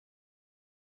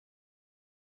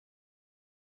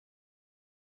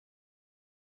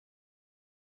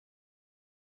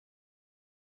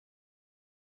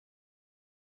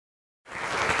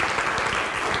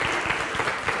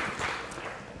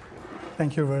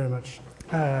Thank you very much.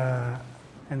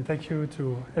 And thank you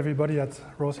to everybody at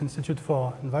Ross Institute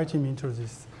for inviting me to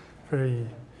this very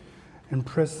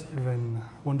impressive and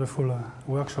wonderful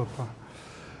workshop.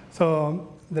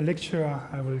 So the lecture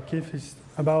I will give is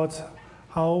about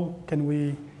how can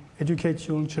we educate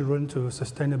young children to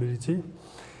sustainability.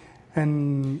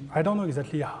 And I don't know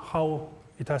exactly how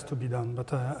it has to be done,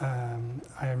 but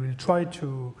I will try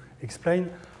to explain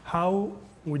how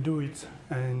we do it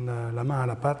in La main à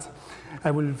la pâte. I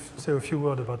will say a few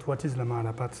words about what is La main à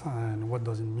la pâte and what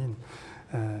does it mean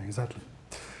exactly.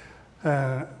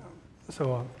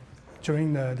 So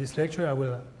during this lecture, I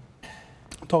will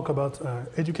talk about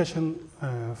education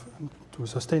to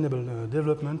sustainable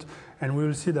development, and we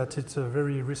will see that it's a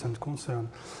very recent concern.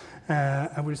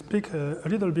 I will speak a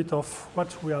little bit of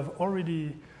what we have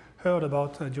already heard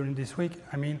about during this week.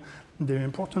 I mean, the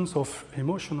importance of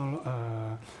emotional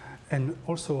and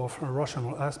also of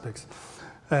rational aspects.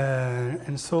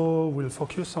 And so we'll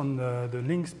focus on the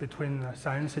links between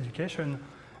science education,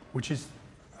 which is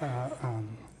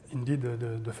indeed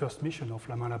the first mission of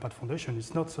La main à la pâte Foundation.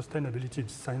 It's not sustainability,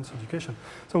 it's science education.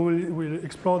 So we'll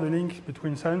explore the link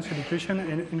between science education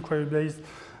and inquiry-based,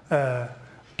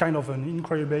 kind of an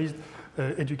inquiry-based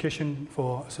education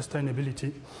for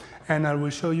sustainability. And I will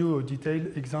show you a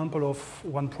detailed example of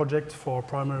one project for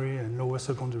primary and lower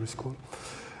secondary school.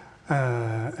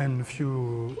 And a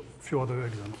few other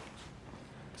examples.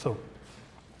 So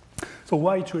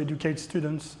why to educate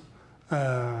students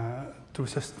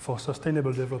for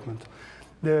sustainable development?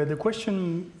 The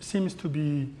question seems to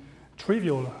be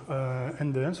trivial,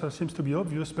 and the answer seems to be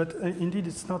obvious, but indeed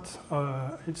it's not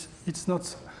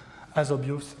as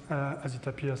obvious as it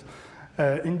appears.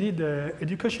 Indeed,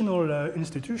 educational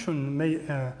institutions may,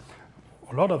 a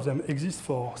lot of them exist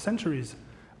for centuries.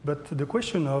 But the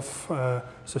question of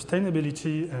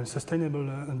sustainability and sustainable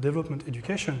development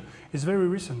education is very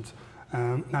recent.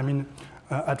 I mean,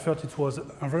 at first it was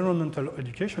environmental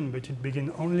education, but it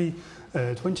began only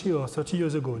 20 or 30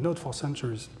 years ago, not for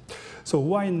centuries. So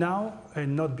why now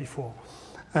and not before?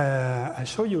 I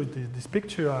show you this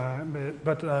picture,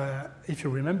 but if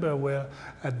you remember well,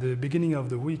 at the beginning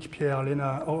of the week, Pierre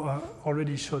Lena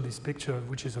already showed this picture,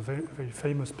 which is a very, very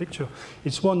famous picture.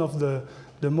 It's one of the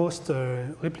most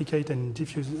replicated and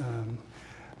diffused,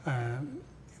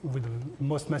 with the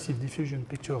most massive diffusion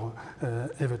picture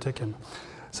ever taken.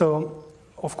 So,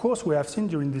 of course, we have seen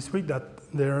during this week that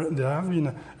there have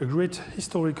been a great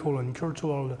historical and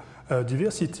cultural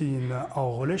diversity in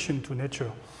our relation to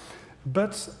nature.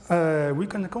 But we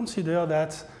can consider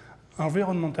that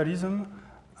environmentalism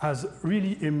has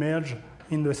really emerged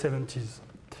in the 70s.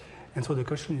 And so the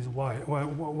question is why?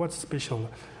 What's special?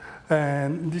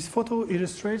 And this photo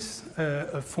illustrates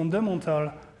a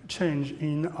fundamental change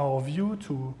in our view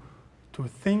to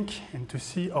think and to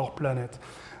see our planet.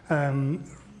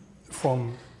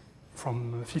 From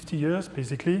 50 years,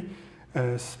 basically,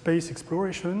 space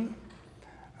exploration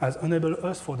has enabled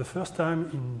us for the first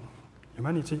time in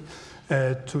humanity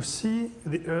to see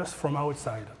the Earth from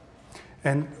outside.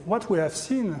 And what we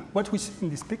see in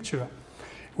this picture,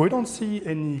 we don't see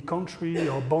any country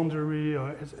or boundary.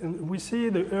 We see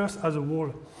the Earth as a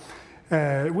whole,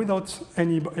 without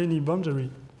any boundary.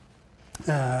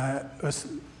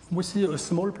 We see a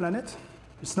small planet.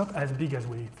 It's not as big as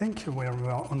we think where we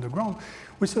are on the ground.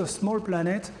 We see a small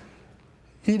planet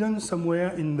hidden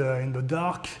somewhere in the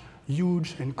dark,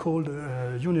 huge and cold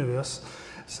universe.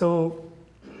 So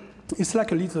it's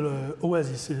like a little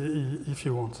oasis, if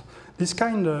you want. This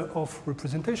kind of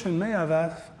representation may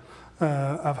have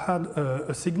had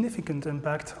a significant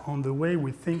impact on the way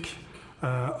we think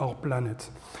our planet.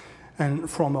 And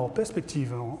from our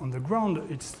perspective on the ground,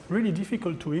 it's really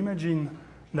difficult to imagine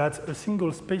that a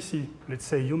single species, let's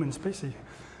say human species,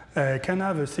 can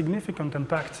have a significant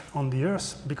impact on the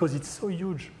Earth because it's so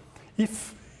huge.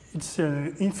 If it's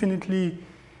an infinitely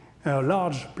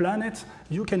large planet,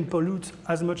 you can pollute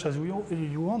as much as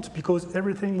you want because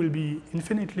everything will be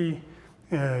infinitely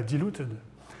diluted.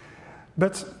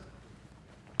 But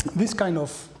this kind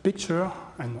of picture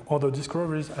and other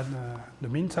discoveries at the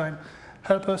meantime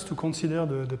help us to consider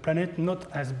the planet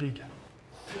not as big,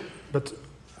 but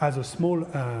as a small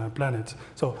planet.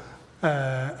 So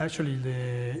actually,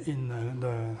 in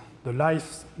the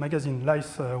Life magazine,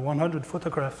 Life 100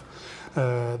 photograph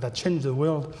that changed the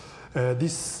world,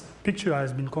 this picture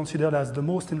has been considered as the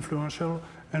most influential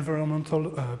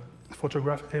environmental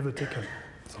photograph ever taken.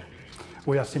 So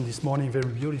we have seen this morning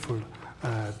very beautiful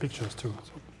pictures too.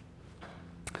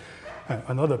 So,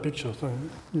 another picture, so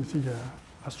you see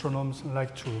astronomers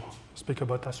like to speak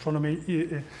about astronomy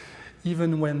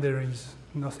even when there is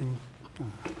nothing.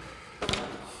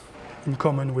 in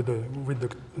common with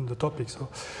the topic. So,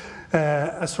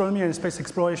 astronomy and space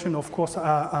exploration, of course,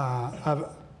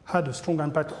 have had a strong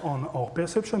impact on our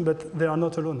perception, but they are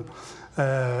not alone.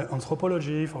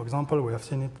 Anthropology, for example, we have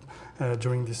seen it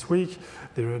during this week,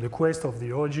 the quest of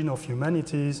the origin of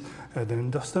humanities, the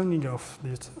understanding of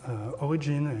this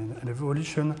origin and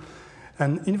evolution,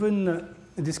 and even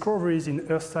discoveries in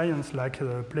earth science like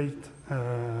plate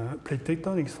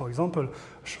tectonics, for example,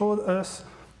 showed us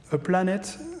a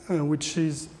planet which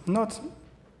is not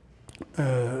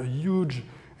huge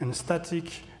and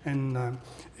static and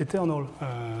eternal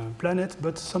planet,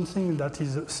 but something that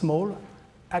is small,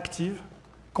 active,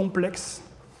 complex,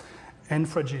 and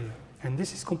fragile. And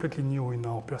this is completely new in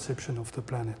our perception of the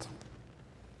planet.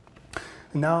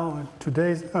 Now,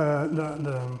 today,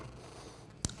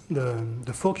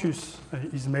 the focus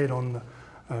is made on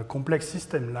complex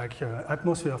systems like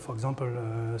atmosphere, for example,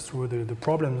 through the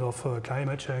problems of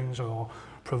climate change or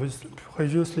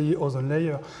previously ozone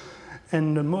layer.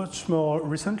 And much more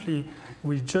recently,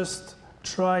 we just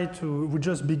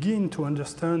begin to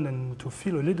understand and to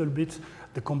feel a little bit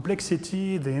the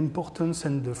complexity, the importance,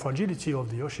 and the fragility of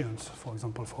the oceans, for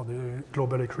example, for the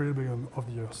global equilibrium of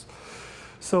the Earth.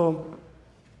 So,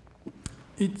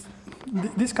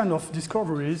 this kind of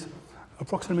discoveries,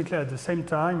 approximately at the same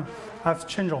time, have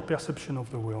changed our perception of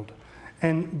the world.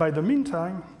 And by the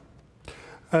meantime,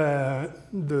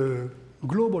 the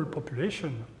global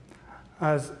population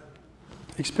has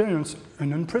experienced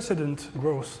an unprecedented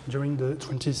growth during the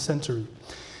 20th century.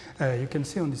 You can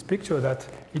see on this picture that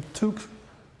it took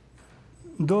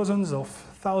dozens of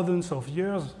thousands of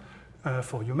years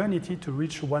for humanity to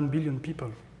reach 1 billion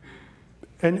people.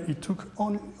 And it took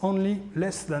only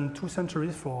less than 2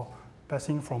 centuries for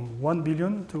passing from 1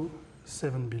 billion to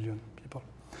 7 billion people.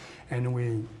 And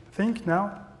we think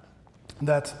now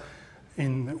that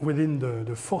within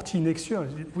the 40 next year,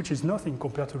 which is nothing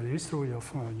compared to the history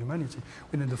of humanity,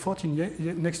 within the 40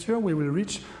 next year we will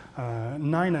reach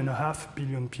 9.5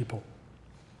 billion people.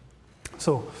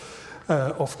 So,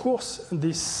 of course,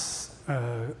 this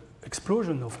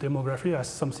explosion of demography has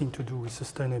something to do with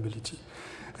sustainability.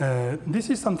 This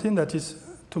is something that is,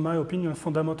 to my opinion,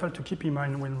 fundamental to keep in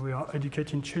mind when we are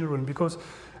educating children, because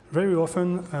very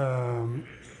often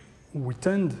we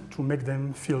tend to make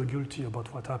them feel guilty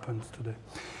about what happens today.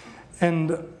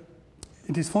 And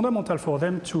it is fundamental for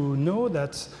them to know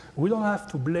that we don't have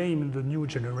to blame the new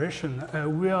generation.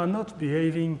 We are not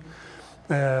behaving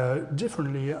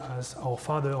differently as our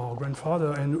father or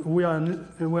grandfather, and we are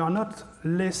not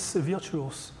less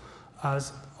virtuous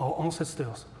as our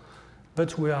ancestors,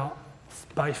 but we are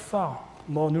by far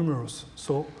more numerous.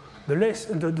 So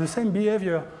the same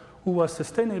behavior who was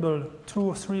sustainable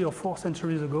 2, 3, or 4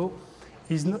 centuries ago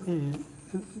is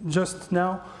just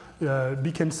now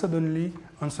became suddenly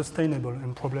unsustainable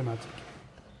and problematic.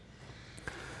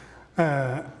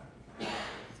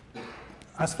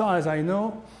 As far as I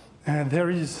know,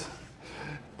 there is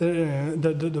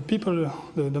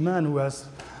the man who has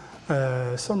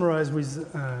summarized with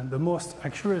the most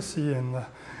accuracy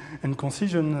and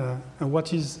concision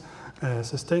what is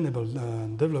sustainable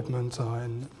development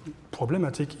and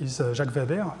problematic is Jacques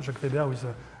Weber. Jacques Weber is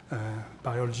a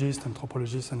biologist,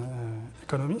 anthropologist, and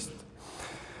economist.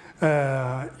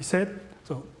 He said,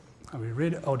 so I will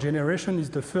read, our generation is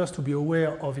the first to be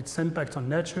aware of its impact on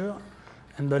nature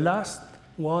and the last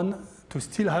one to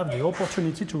still have the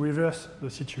opportunity to reverse the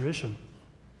situation.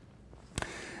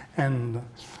 And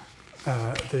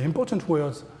the important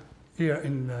words here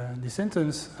in this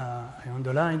sentence, I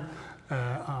underline,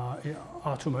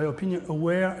 are, to my opinion,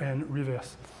 aware and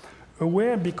reverse.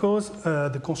 Aware because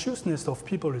the consciousness of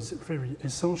people is very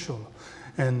essential.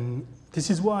 And this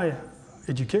is why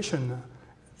education,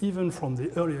 even from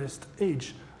the earliest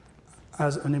age,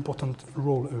 has an important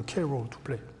role, a key role to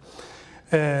play.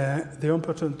 The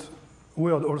important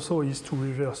word also is to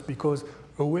reverse, because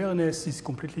awareness is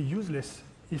completely useless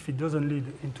if it doesn't lead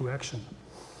into action.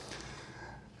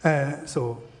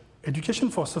 So education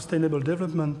for sustainable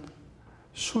development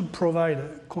should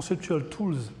provide conceptual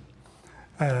tools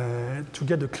to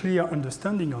get a clear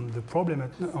understanding on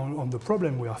the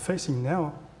problem we are facing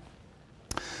now.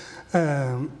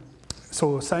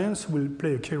 So science will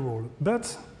play a key role,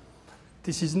 but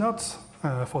this is not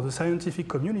for the scientific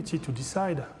community to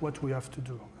decide what we have to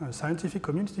do. The scientific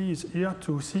community is here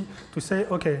to say,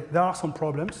 okay, there are some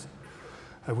problems.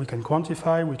 We can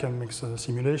quantify, we can make a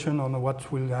simulation on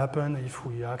what will happen if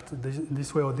we act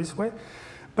this way or this way.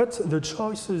 But the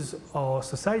choices our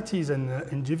societies and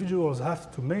individuals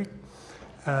have to make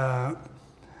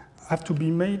have to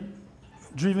be made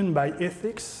driven by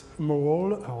ethics,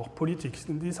 moral, or politics.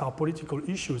 And these are political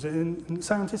issues, and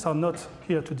scientists are not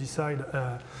here to decide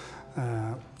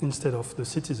instead of the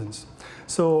citizens.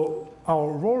 So our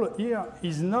role here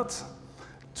is not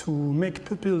to make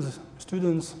pupils,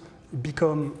 students,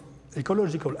 become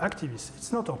ecological activists.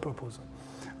 It's not our purpose.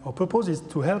 Our purpose is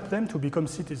to help them to become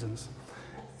citizens.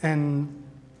 And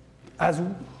as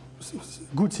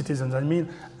good citizens, I mean,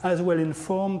 as well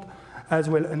informed, as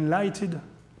well enlightened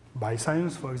by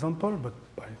science, for example, but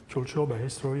by culture, by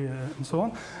history, and so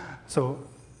on. So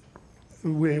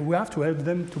we have to help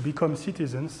them to become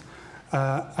citizens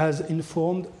as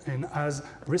informed and as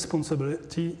responsible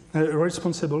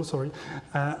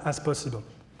as possible.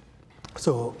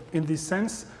 So in this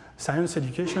sense, science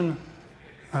education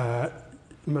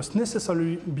must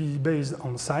necessarily be based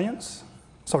on science.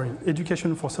 Sorry,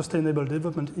 education for sustainable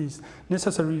development is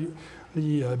necessarily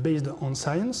based on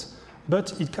science,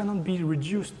 but it cannot be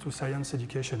reduced to science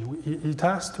education. It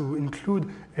has to include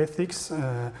ethics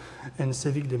and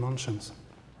civic dimensions.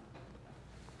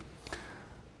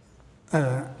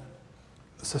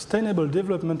 Sustainable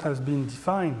development has been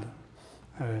defined.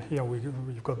 Here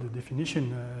we've got the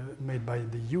definition made by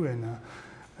the UN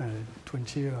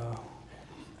 20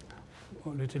 a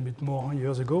little bit more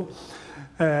years ago,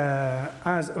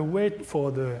 as a way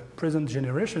for the present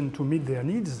generation to meet their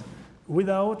needs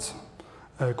without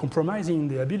compromising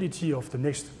the ability of the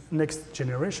next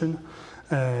generation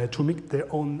to meet their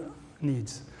own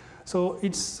needs. So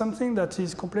it's something that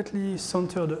is completely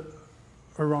centered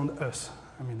around us.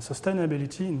 I mean,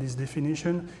 sustainability in this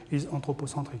definition is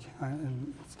anthropocentric.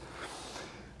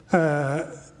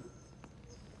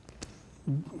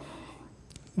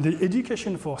 The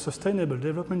education for sustainable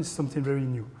development is something very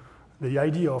new. The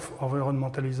idea of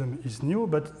environmentalism is new,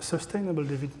 but sustainable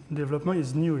development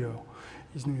is newer.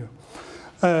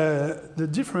 The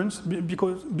difference,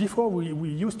 because before we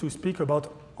used to speak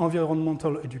about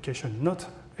environmental education, not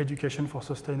education for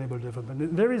sustainable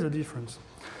development. There is a difference.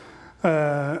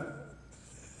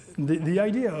 The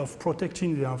idea of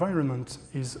protecting the environment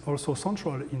is also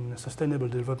central in sustainable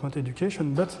development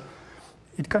education, but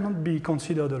it cannot be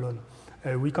considered alone.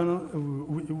 We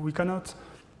cannot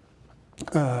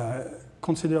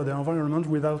consider the environment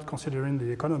without considering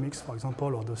the economics, for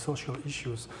example, or the social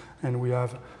issues. And we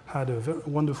have had a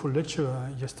wonderful lecture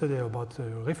yesterday about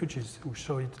refugees, who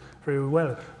show it very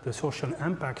well, the social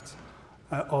impact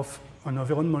of an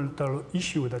environmental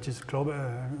issue that is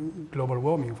global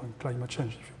warming, climate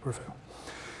change, if you prefer.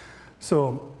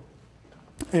 So,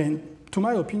 and to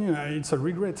my opinion, it's a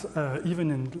regret,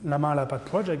 even in La Pâte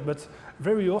project, but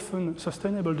very often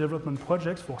sustainable development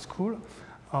projects for school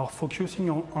are focusing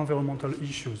on environmental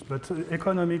issues, but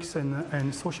economics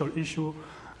and social issues,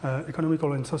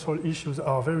 economical and social issues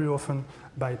are very often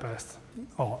bypassed,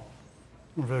 or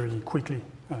very quickly,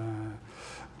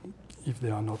 if they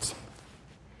are not.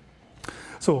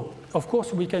 So, of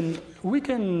course, we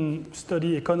can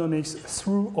study economics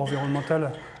through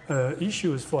environmental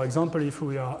issues. For example, if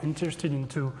we are interested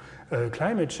into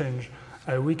climate change,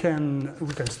 we can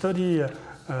study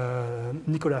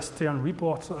Nicholas Stern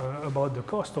report about the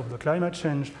cost of the climate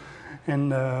change.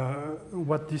 And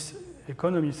what these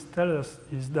economists tell us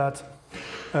is that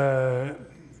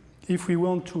if we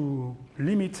want to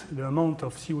limit the amount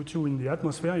of CO2 in the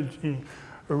atmosphere,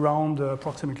 around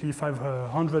approximately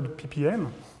 500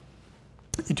 ppm,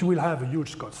 it will have a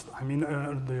huge cost. I mean,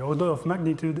 the order of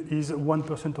magnitude is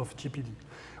 1% of GPD,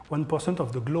 1%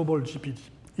 of the global GPD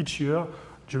each year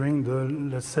during the,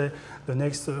 let's say, the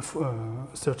next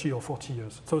 30 or 40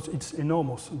 years. So it's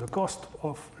enormous. The cost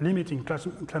of limiting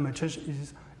climate change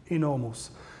is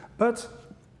enormous. But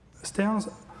Stearns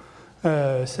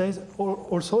says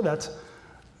also that,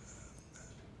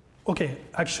 okay,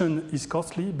 action is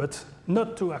costly, but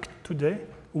not to act today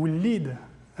will lead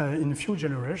in a few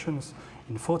generations,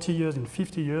 in 40 years, in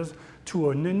 50 years,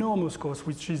 to an enormous cost,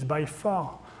 which is by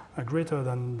far greater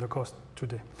than the cost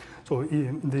today. So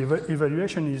the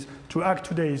evaluation is to act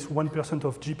today is 1%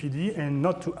 of GPD, and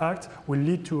not to act will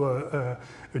lead to a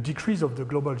decrease of the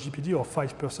global GPD of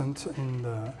 5%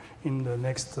 in the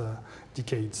next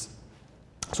decades.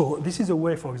 So this is a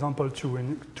way, for example, to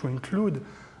include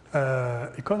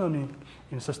economy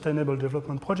in sustainable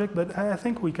development project, but I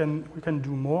think we can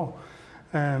do more,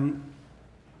 and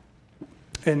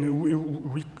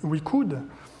we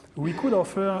could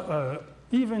offer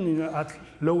even at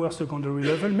lower secondary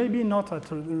level, maybe not at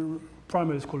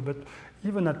primary school, but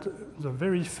even at the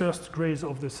very first grades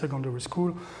of the secondary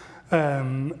school,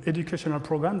 educational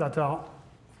programs that are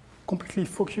completely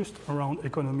focused around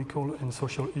economical and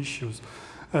social issues.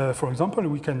 For example,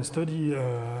 we can study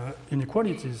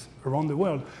inequalities around the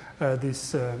world.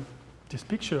 This this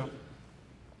picture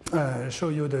show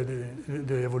you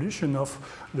the evolution of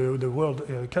the world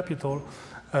capital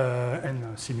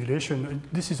and simulation.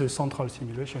 This is a central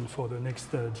simulation for the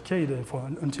next decade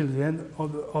and until the end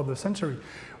of the century.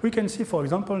 We can see, for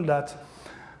example, that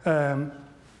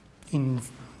in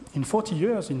 40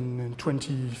 years, in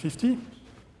 2050,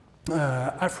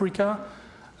 Africa,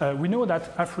 we know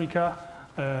that Africa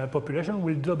population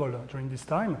will double during this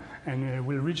time and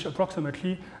will reach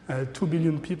approximately 2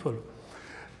 billion people.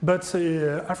 But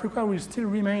Africa will still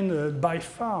remain by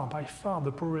far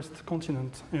the poorest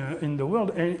continent in the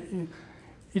world, and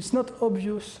it's not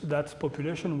obvious that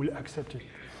population will accept it.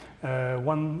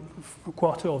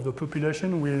 1/4 of the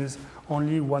population with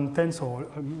only 1/10 or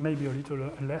maybe a little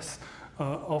less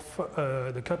of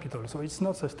the capital. So it's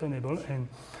not sustainable, and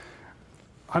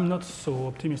I'm not so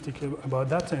optimistic about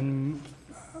that, and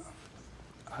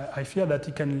I fear that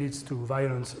it can lead to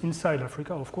violence inside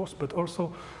Africa, of course, but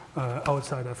also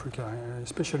outside Africa,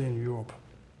 especially in Europe.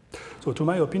 So to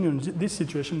my opinion, this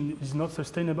situation is not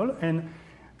sustainable, and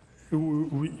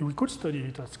we could study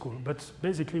it at school, but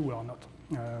basically we are not.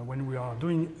 When we are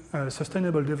doing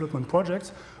sustainable development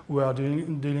projects, we are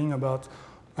dealing about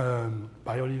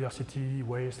biodiversity,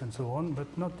 waste, and so on,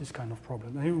 but not this kind of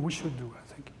problem. And we should do,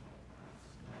 I think.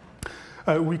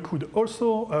 We could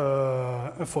also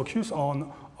focus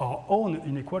on our own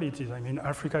inequalities. I mean,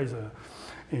 Africa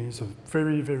is a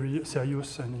very, very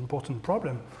serious and important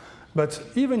problem. But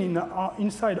even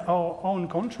inside our own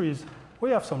countries,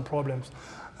 we have some problems.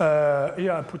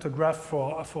 Here I put a graph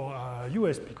for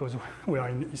US because we are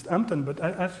in East Hampton, but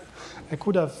I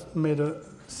could have made a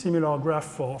similar graph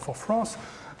for France.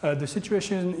 The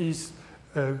situation is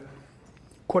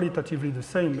qualitatively the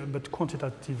same, but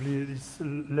quantitatively it's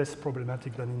less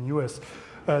problematic than in US.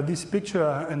 This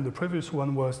picture and the previous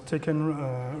one was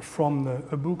taken from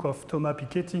a book of Thomas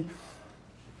Piketty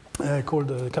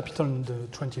called Capital in the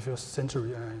 21st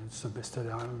Century. It's a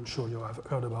bestseller, I'm sure you have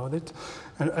heard about it.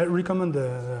 And I recommend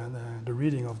the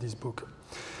reading of this book.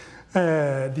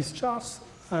 This chart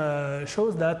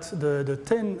shows that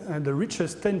the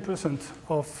richest 10%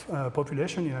 of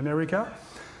population in America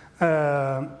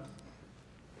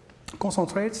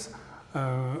concentrates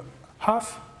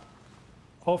half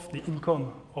of the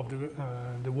income of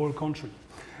the whole country.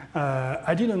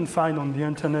 I didn't find on the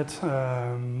internet,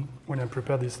 when I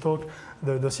prepared this talk,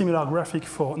 the similar graphic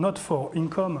not for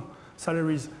income,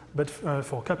 salaries, but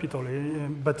for capital.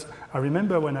 But I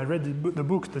remember when I read the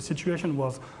book, the situation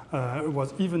was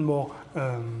even more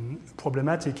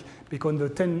problematic, because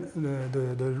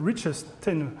the richest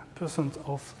 10%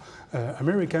 of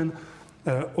American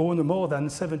own more than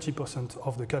 70%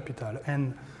 of the capital.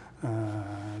 And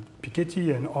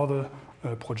Piketty and other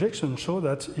projections show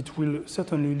that it will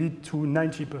certainly lead to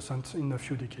 90% in a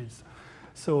few decades.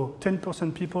 So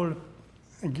 10% people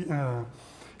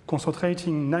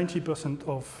concentrating 90%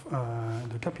 of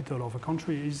the capital of a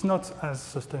country is not as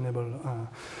sustainable.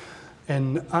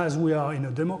 And as we are in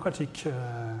a democratic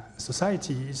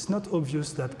society, it's not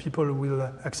obvious that people will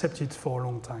accept it for a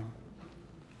long time.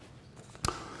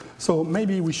 So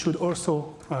maybe we should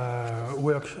also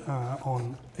work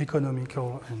on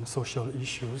economical and social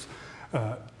issues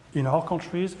in our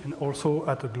countries and also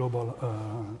at a global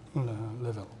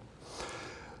level.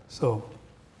 So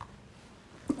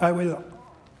I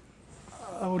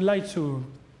would like to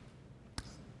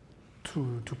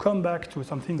come back to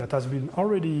something that has been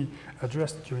already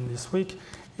addressed during this week,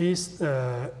 is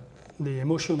the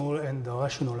emotional and the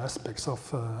rational aspects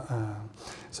of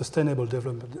sustainable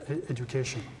development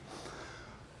education.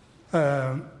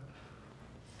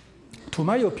 To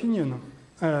my opinion,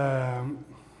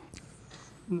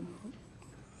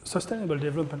 sustainable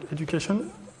development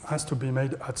education has to be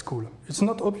made at school. It's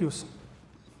not obvious.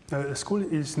 School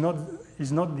is not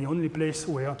the only place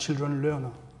where children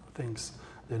learn things.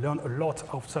 They learn a lot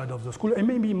outside of the school, and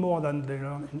maybe more than they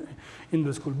learn in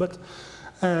the school. But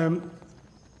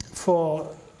for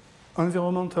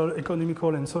environmental,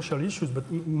 economical, and social issues,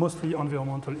 but mostly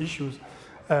environmental issues,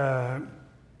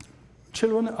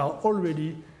 children are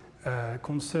already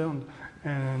concerned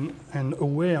and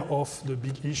aware of the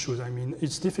big issues. I mean,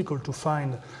 it's difficult to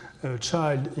find a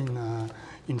child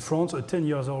in France, a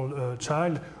 10-year-old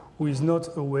child, who is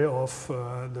not aware of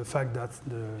the fact that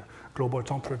the global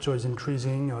temperature is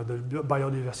increasing, the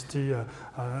biodiversity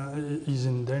is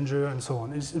in danger, and so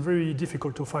on. It's very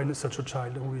difficult to find such a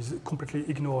child who is completely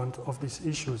ignorant of these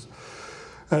issues.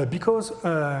 Because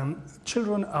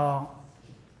children are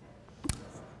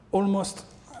almost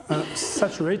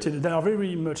saturated, they are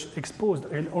very much exposed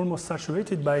and almost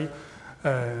saturated by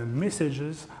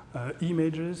messages,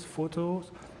 images,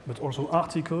 photos, but also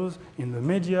articles in the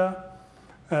media,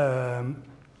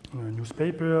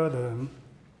 newspaper,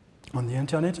 on the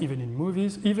internet, even in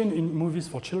movies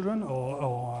for children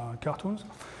or cartoons.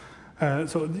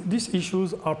 So these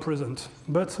issues are present,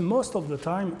 but most of the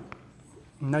time,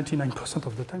 99%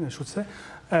 of the time I should say,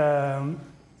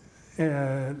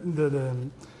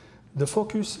 the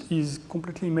focus is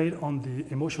completely made on the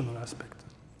emotional aspect.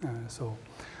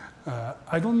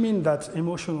 I don't mean that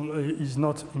emotional is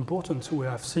not important. We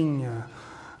have seen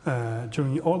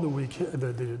during all the week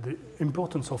the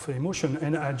importance of emotion,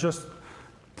 and I just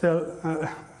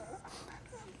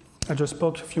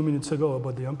spoke a few minutes ago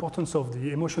about the importance of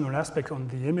the emotional aspect on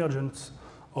the emergence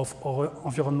of our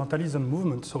environmentalism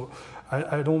movement. So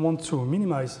I don't want to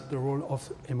minimize the role of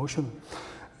emotion.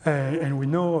 And we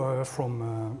know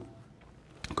from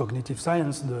cognitive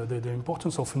science the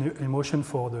importance of emotion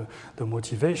for the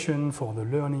motivation, for the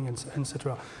learning,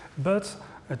 etc. But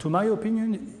to my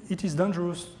opinion, it is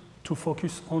dangerous to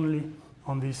focus only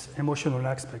on this emotional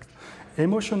aspect.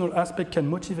 Emotional aspect can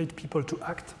motivate people to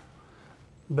act,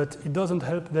 but it doesn't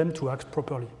help them to act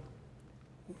properly.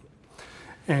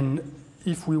 And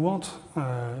if we want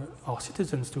our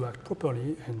citizens to act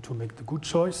properly and to make the good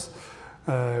choice,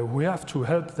 we have to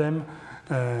help them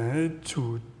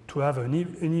to have an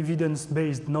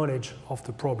evidence-based knowledge of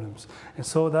the problems. And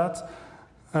so that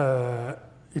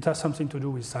it has something to do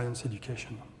with science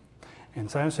education.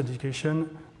 And science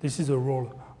education, this is a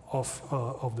role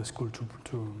of the school to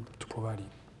provide it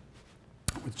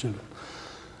with children.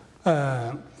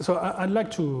 So I'd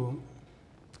like to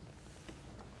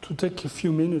take a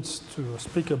few minutes to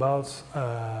speak about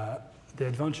the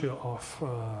adventure of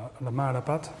la main à la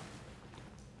pâte.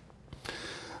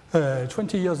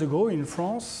 20 years ago in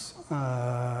France,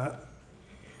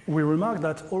 we remarked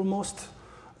that almost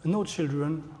no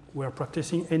children were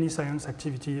practicing any science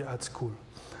activity at school.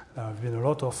 There have been a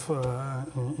lot of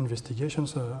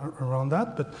investigations around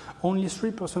that, but only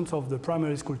 3% of the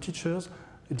primary school teachers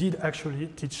did actually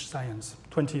teach science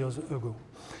 20 years ago.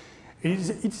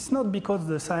 It's not because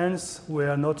the science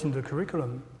were not in the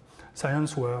curriculum.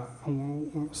 Science were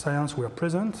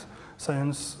present,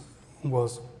 science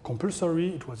was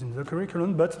compulsory, it was in the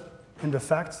curriculum, but in the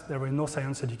fact there was no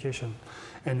science education.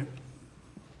 And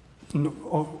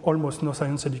almost no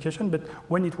science education, but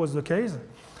when it was the case,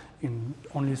 in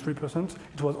only 3%,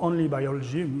 it was only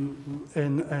biology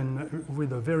and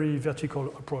with a very vertical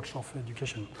approach of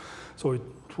education. So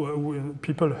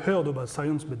people heard about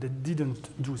science, but they didn't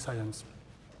do science.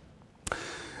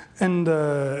 And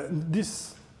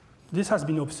this has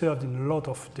been observed in a lot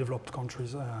of developed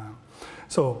countries.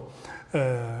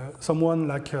 Someone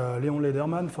like Leon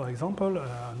Lederman, for example,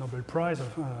 Nobel Prize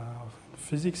of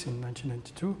Physics in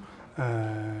 1992,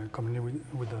 commonly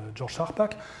with George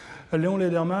Charpak, Leon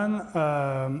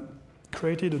Lederman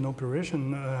created an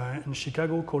operation in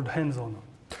Chicago called Hands-On.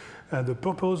 The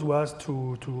purpose was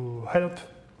to help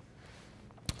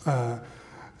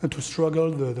to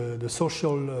struggle the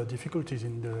social difficulties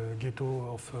in the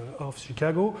ghetto of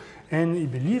Chicago, and he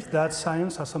believed that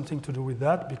science has something to do with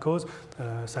that because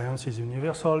science is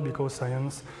universal, because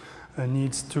science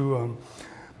needs to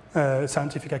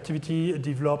scientific activity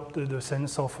develop the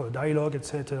sense of dialogue,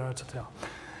 etc., etc.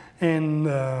 And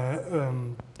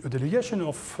a delegation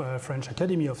of French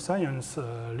Academy of Science,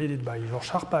 led by Georges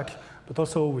Charpak, but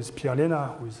also with Pierre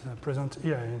Léna, who is present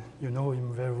here, and you know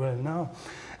him very well now.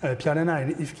 Pierre Léna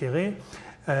and Yves Quéré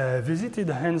visited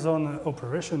the hands-on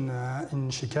operation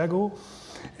in Chicago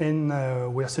and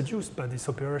were seduced by this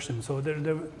operation. So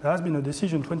there has been a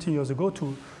decision 20 years ago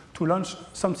to launch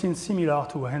something similar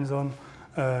to hands-on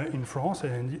in France,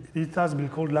 and it has been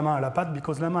called la main à la pâte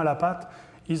because la main à la pâte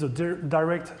is a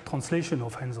direct translation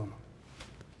of hands-on.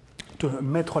 To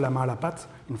mettre la main à la pâte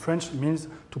in French means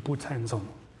to put hands on.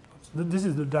 This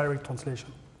is the direct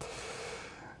translation.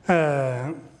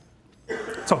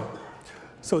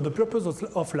 So the purpose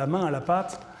of la main à la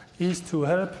pâte is to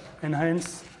help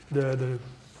enhance the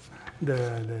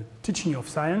teaching of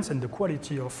science and the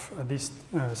quality of this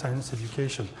science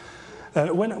education.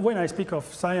 When I speak of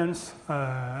science,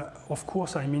 of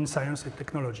course I mean science and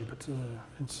technology, but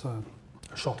it's a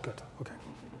shortcut. Okay.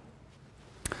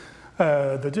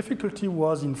 The difficulty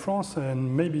was in France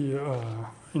and maybe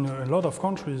in a lot of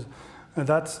countries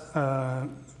that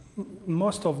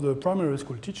most of the primary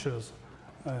school teachers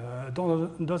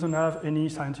doesn't have any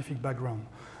scientific background.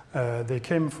 They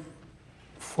came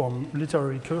from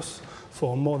literary course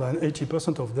for more than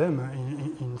 80% of them,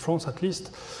 in France at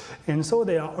least. And so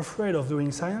they are afraid of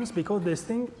doing science because they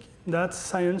think that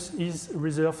science is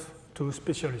reserved to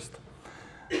specialists.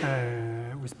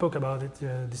 We spoke about it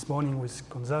this morning with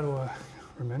Gonzalo,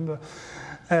 remember.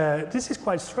 This is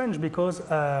quite strange because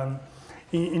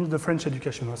In the French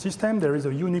educational system, there is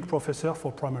a unique professor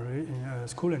for primary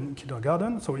school and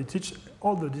kindergarten, so he teaches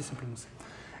all the disciplines.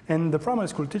 And the primary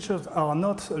school teachers are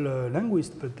not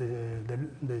linguists, but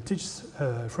they teach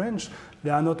French. They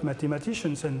are not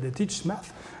mathematicians, and they teach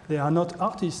math. They are not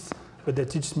artists, but they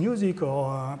teach music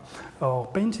or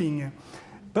painting.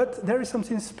 But there is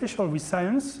something special with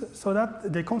science, so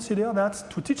that they consider that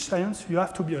to teach science, you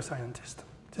have to be a scientist.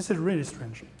 This is really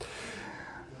strange.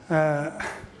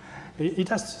 It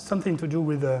has something to do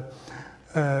with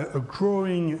a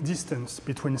growing distance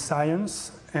between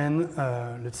science and,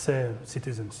 let's say,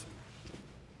 citizens.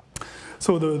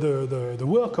 So the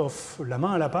work of La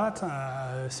Main à la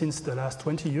Pâte since the last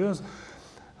 20 years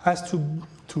has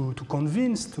to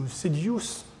convince, to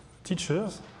seduce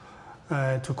teachers,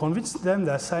 to convince them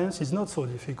that science is not so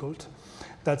difficult,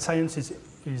 that science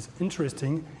is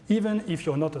interesting, even if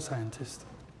you're not a scientist.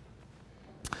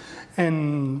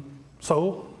 And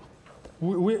so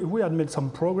we had made some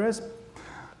progress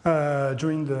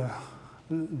during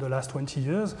the last 20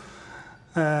 years.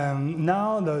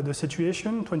 Now the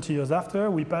situation, 20 years after,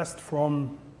 we passed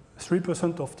from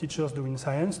 3% of teachers doing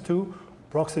science to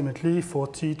approximately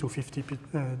 40 to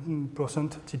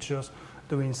 50% teachers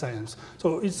doing science.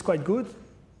 So it's quite good,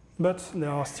 but there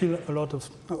are still a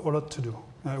lot to do.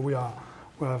 We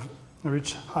have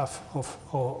reached half of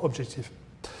our objective.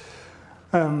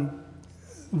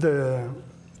 The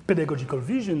pedagogical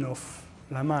vision of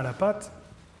La Main à la Pâte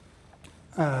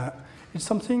is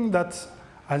something that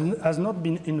has not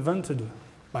been invented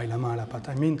by La Main à la Pâte.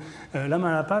 I mean, La Main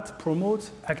à la Pâte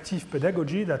promotes active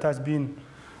pedagogy that has been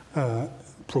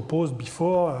proposed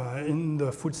before in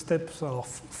the footsteps of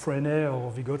Freinet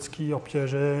or Vygotsky or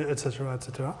Piaget, etc.,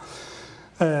 etc.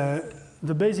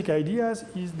 The basic idea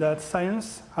is that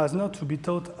science has not to be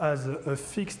taught as a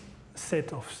fixed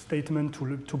set of statements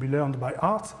to be learned by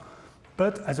art,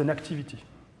 but as an activity.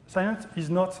 Science is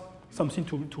not something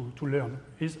to learn,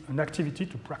 it's an activity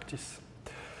to practice.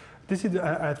 This is,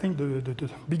 I think, the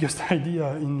biggest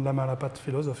idea in La Main à la Pâte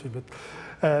philosophy. But,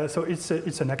 so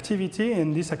it's an activity,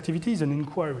 and this activity is an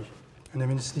inquiry, an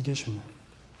investigation.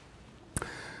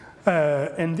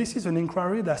 And this is an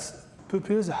inquiry that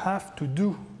pupils have to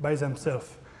do by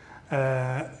themselves.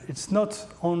 It's not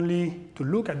only to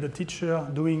look at the teacher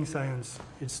doing science,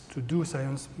 it's to do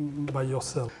science by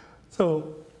yourself.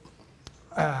 So,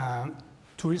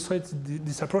 to illustrate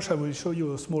this approach, I will show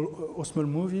you a small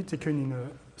movie taken in a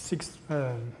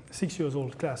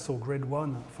 6-year-old class, so grade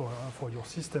 1 for your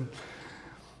system.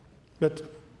 But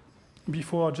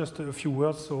before, just a few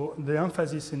words. So the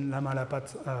emphasis in La Main à la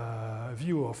Pâte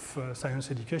view of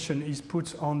science education is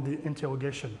put on the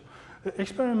interrogation. The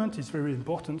experiment is very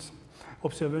important,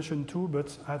 observation too,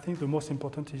 but I think the most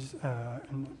important is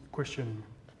in questioning.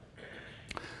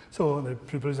 So the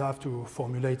pupils have to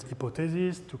formulate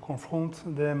hypotheses, to confront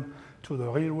them to the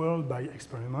real world by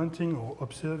experimenting or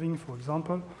observing, for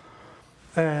example.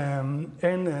 And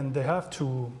they have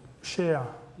to share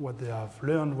what they have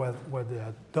learned, what they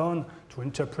have done, to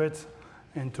interpret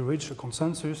and to reach a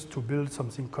consensus to build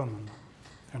something common.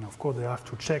 And of course, they have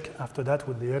to check after that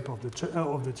with the help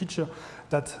of the teacher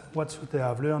that what they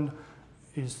have learned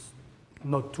is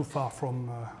not too far from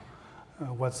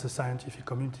what the scientific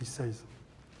community says.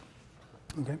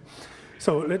 Okay,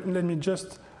 so let me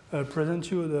just present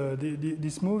you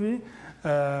this movie.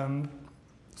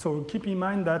 So keep in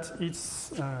mind that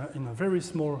it's in a very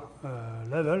small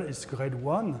level. It's grade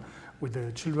 1 with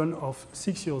the children of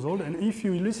 6 years old. And if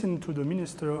you listen to the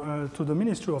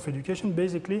Ministry of Education,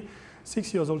 basically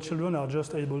 6-year-old children are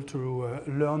just able to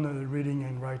learn reading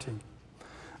and writing.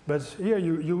 But here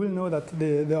you will know that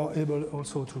they are able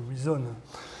also to reason.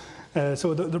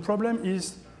 So the problem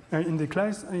is in the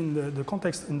class, in the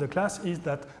context in the class is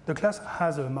that the class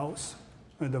has a mouse.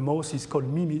 And the mouse is called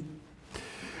Mimi.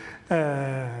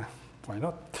 Why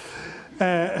not?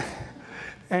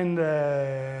 And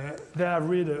they have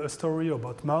read a story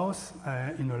about mouse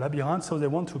in a labyrinth, so they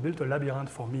want to build a labyrinth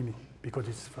for Mimi because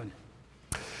it's funny.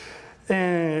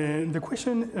 And the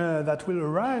question that will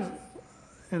arise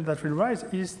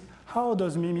is, how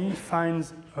does Mimi find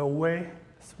a way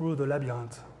through the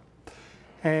labyrinth?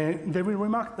 And they will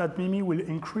remark that Mimi will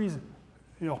increase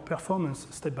your performance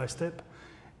step by step,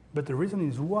 but the reason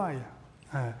is why.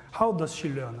 How does she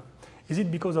learn? Is it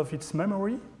because of its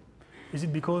memory? Is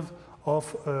it because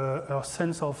of her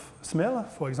sense of smell,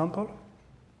 for example?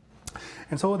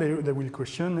 And so they will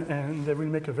question, and they will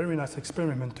make a very nice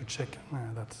experiment to check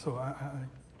that. So I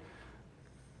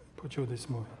put you this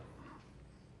movie.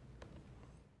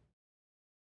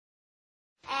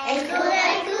 Elle court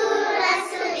la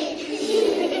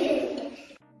solitude.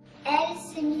 Elle,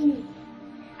 c'est Mimi.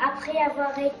 À Après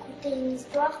avoir écouté une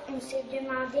histoire, on s'est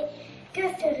demandé que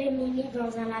ferait Mimi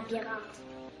dans un labyrinthe.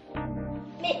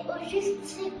 Mais au juste,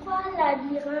 c'est quoi un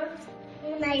labyrinthe?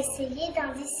 On a essayé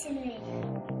d'en dessiner,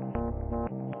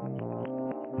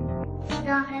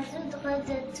 d'en résoudre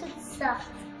de toutes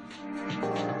sortes,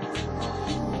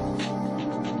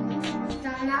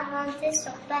 d'en inventer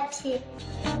sur papier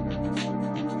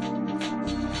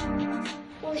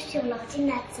ou sur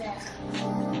l'ordinateur.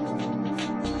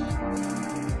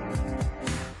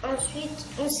 Ensuite,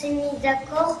 on s'est mis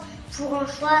d'accord pour en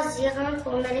choisir un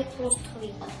qu'on allait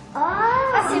construire.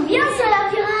 Ah, c'est bien ce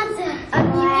labyrinthe!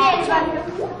 Mimi, elle va le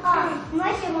moi,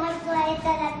 j'aimerais pouvoir être à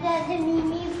la place de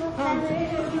Mimi pour faire le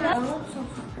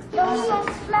dans ce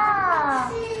sens-là!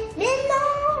 Mais non!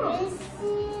 Mais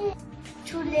si!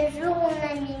 Tous les jours, on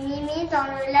a mis Mimi dans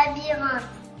le labyrinthe.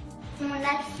 On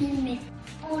l'a filmé.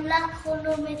 On l'a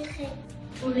chronométré.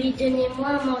 On lui donnait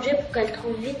moins à manger pour qu'elle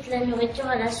trouve vite la nourriture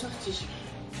à la sortie.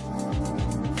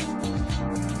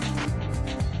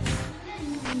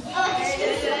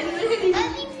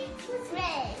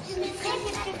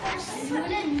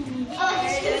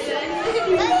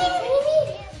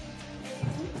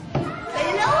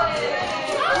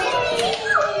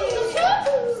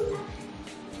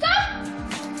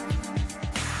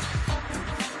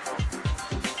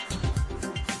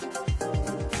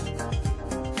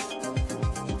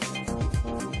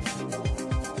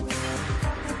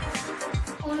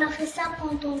 On a fait ça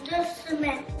pendant 2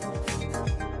 semaines.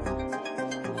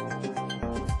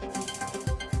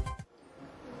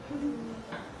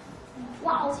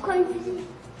 Waouh, quoi une fusée?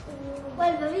 Ouais,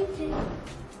 elle va vite.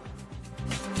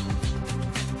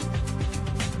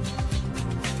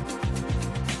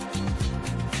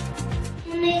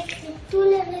 On a écrit tous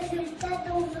les résultats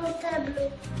dans un tableau.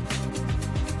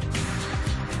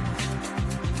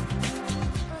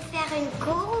 On peut faire une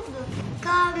courbe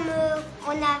comme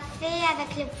on a fait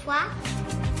avec le poids.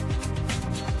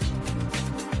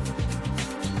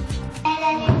 Elle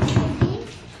avait une souris,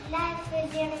 là elle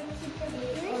faisait un petit peu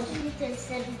plus. Ensuite elle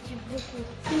s'habitue beaucoup.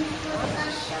 Il faudra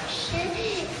chercher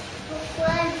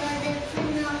pourquoi elle va de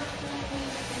plus en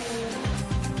plus.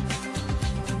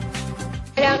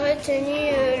 Elle a retenu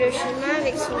le chemin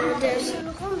avec son odeur. Elle se le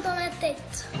rentre dans la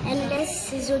tête. Elle laisse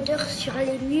ses odeurs sur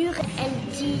les murs. Elle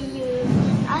dit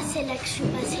ah, c'est là que je suis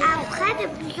passée. Après, de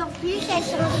plus en plus, elle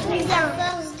s'en souvient. À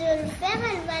force de le faire,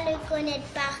 elle va le connaître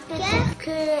par cœur.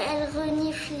 Qu'elle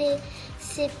renifle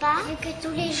ses pas. Vu que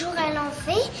tous les jours elle en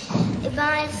fait, et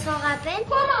ben elle s'en rappelle.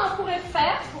 Comment on pourrait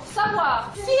faire pour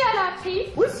savoir si elle a appris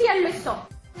ou si elle le sent?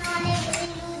 On enlèverait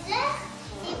l'odeur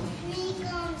et puis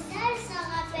comme ça, elle s'en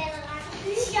rappellera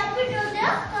plus. S'il n'y a plus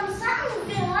d'odeur, comme ça, on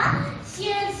verra si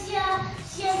elle s'est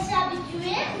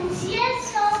habituée ou si elle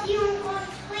sort. Si on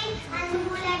construit un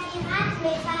nouveau labyrinthe,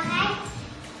 mais pareil,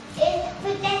 et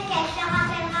peut-être qu'elle se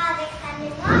rappellera avec sa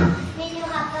mémoire, mais il n'y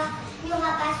aura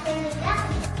pas son odeur.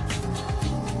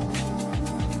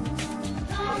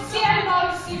 Si elle va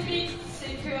aussi vite,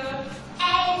 c'est que...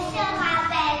 Elle se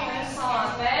rappelle. Elle s'en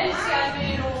rappelle. Si elle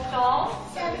met longtemps,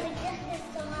 Ça veut dire qu'elle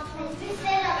se rappelle plus.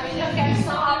 ça veut dire qu'elle ne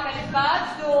s'en rappelle pas,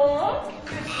 donc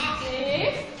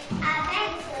c'était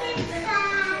Avec ses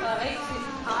traces. avec ses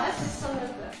traces son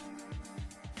odeur.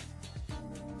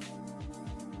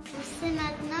 On sait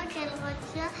maintenant qu'elle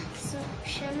retient son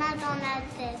chemin dans la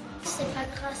tête. C'est pas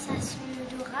grâce à son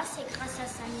odorat, c'est grâce à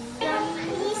sa mémoire.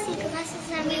 Oui, c'est grâce à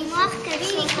sa mémoire qu'elle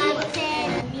se rappelle.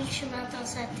 Elle a mis le chemin dans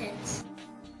sa tête.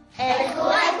 Elle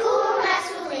court, la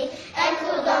souris. Elle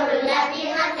court dans le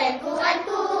labyrinthe. Elle court,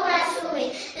 la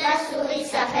souris. La souris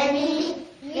s'appelle Mimi.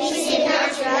 Mimi, c'est bien,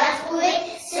 tu l'as trouvé.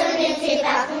 Ce n'était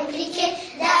pas compliqué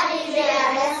d'arriver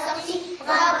à la sortie.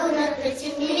 Bravo notre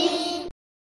petite Mimi.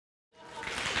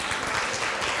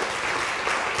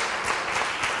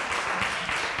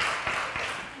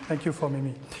 Thank you for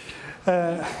Mimi.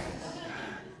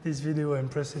 This video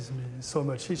impresses me so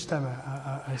much. Each time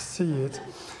I see it,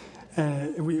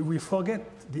 we forget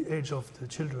the age of the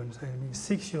children. I mean,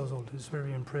 6 years old is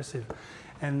very impressive.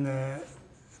 And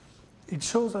it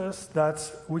shows us that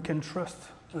we can trust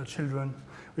children.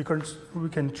 We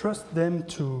can trust them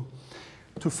to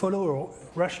follow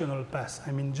a rational path.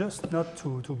 I mean, just not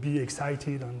to be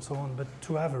excited and so on, but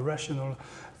to have a rational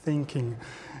thinking.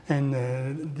 And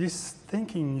this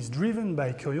thinking is driven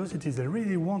by curiosity. They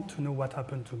really want to know what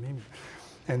happened to Mimi.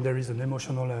 And there is an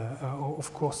emotional,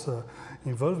 of course,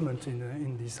 involvement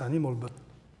in this animal, but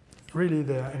really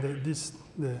the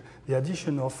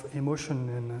addition of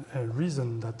emotion and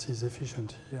reason that is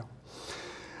efficient here.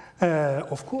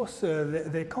 Of course,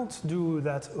 they can't do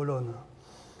that alone.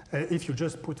 If you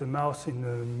just put a mouse in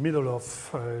the middle of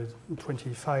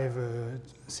 25,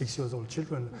 6-year-old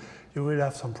children, you will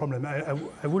have some problem.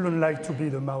 I wouldn't like to be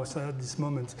the mouse at this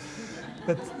moment.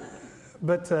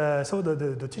 So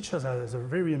the teachers has a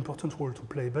very important role to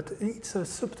play, but it's a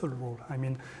subtle role. I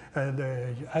mean,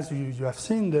 as you have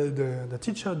seen, the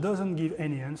teacher doesn't give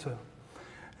any answer.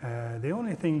 The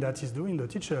only thing that is doing the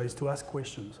teacher is to ask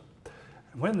questions.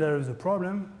 And when there is a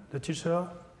problem, the teacher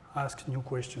asks new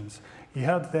questions. He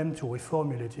helps them to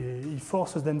reformulate. He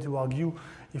forces them to argue.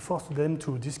 He forces them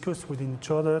to discuss within each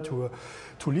other, to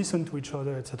listen to each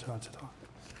other, etc., etc.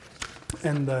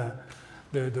 And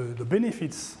the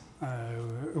benefits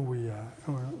we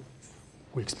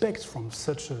expect from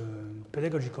such a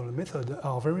pedagogical method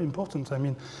are very important. I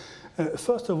mean,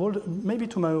 first of all, maybe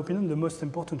to my opinion, the most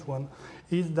important one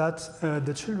is that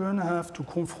the children have to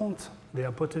confront the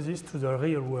hypothesis to the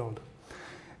real world.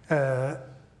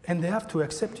 And they have to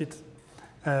accept it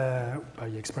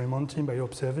by experimenting, by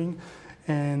observing,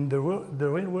 and the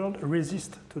real world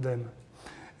resists to them.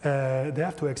 They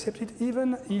have to accept it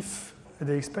even if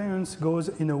the experience goes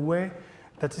in a way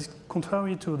that is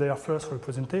contrary to their first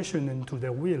representation and to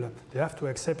their will. They have to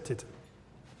accept it.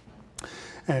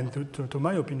 And to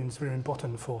my opinion, it's very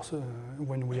important for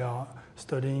when we are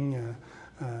studying,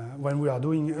 when we are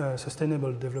doing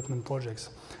sustainable development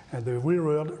projects. The real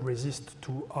world resists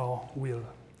to our will.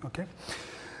 Okay,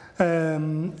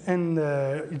 and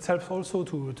it helps also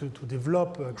to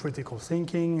develop critical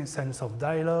thinking, sense of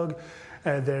dialogue.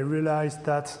 They realize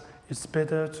that it's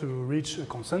better to reach a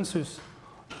consensus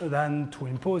than to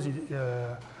impose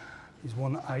his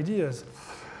own ideas.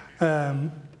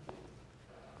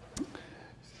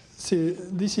 See,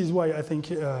 this is why I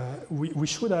think we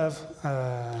should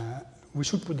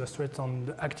put the stress on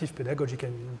the active pedagogy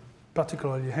and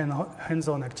particularly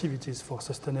hands-on activities for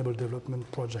sustainable development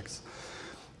projects.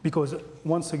 Because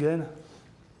once again,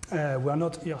 we are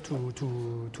not here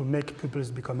to make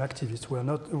pupils become activists.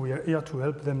 We are here to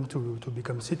help them to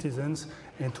become citizens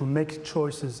and to make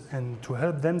choices and to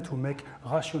help them to make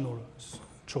rational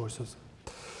choices.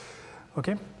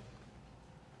 Okay?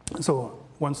 So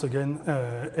once again,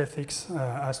 ethics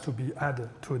has to be added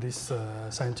to these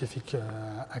scientific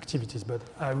activities. But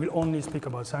I will only speak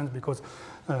about science because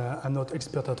I'm not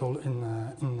expert at all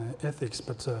in ethics.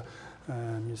 But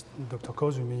Dr.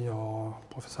 Kozumi or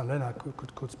Professor Lena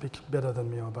could speak better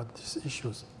than me about these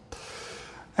issues.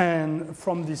 And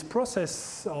from this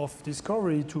process of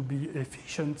discovery to be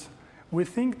efficient, we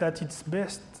think that it's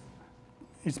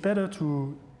better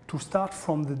to start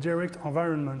from the direct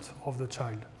environment of the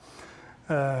child.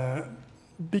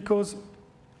 Because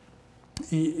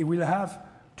he will have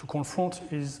to confront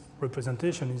his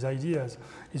representation, his ideas.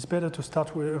 It's better to start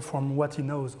from what he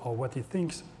knows or what he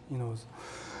thinks he knows.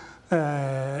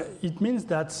 It means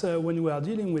that when we are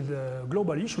dealing with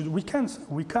global issues, we can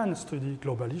study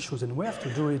global issues, and we have to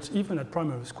do it even at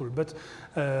primary school. But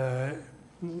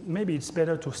maybe it's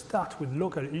better to start with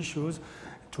local issues,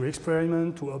 to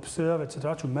experiment, to observe,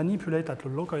 etc., to manipulate at a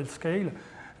local scale,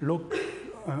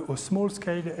 a small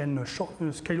scale and a short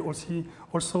scale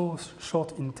also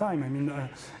short in time. I mean,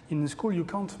 in school you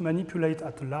can't manipulate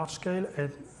at a large scale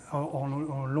or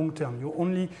long term. You're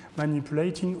only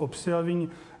manipulating,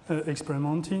 observing,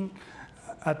 experimenting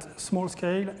at small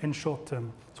scale and short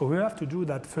term. So we have to do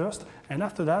that first, and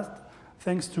after that,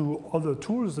 thanks to other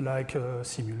tools like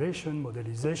simulation,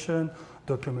 modelization,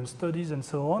 document studies, and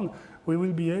so on, we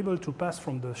will be able to pass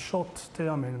from the short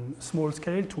term and small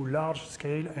scale to large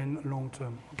scale and long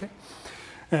term. Okay,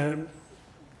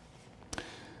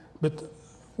 but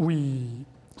we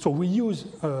use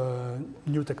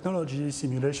new technology,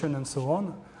 simulation, and so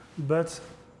on. But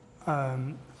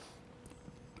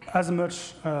as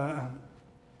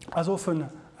often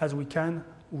as we can,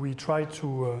 we try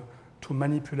to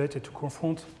manipulate and to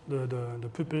confront the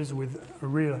pupils with a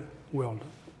real world.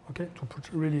 Okay, to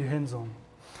put really hands-on.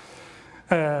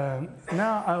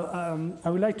 Now, I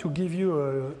would like to give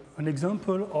you an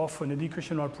example of an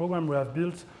educational program we have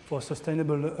built for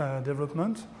sustainable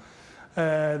development.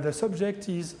 The subject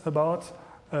is about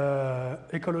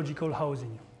ecological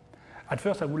housing. At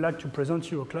first, I would like to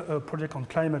present you a project on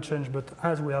climate change, but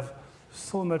as we have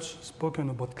so much spoken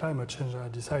about climate change, I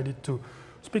decided to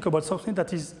speak about something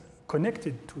that is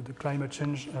connected to the climate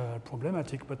change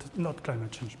problematic, but not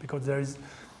climate change, because there is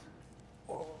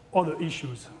other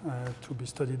issues to be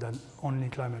studied than only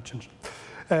climate change.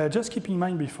 Just keep in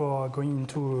mind before going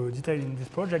into detail in this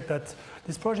project that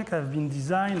this project has been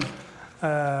designed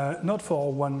not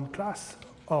for one class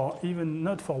or even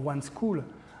not for one school,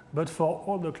 but for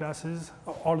all the classes,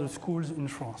 all the schools in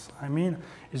France. I mean,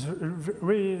 it's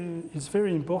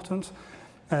very important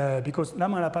because La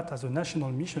Main à la Pâte has a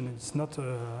national mission. It's not,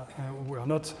 we are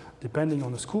not depending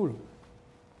on the school.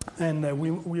 And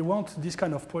we want this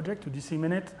kind of project to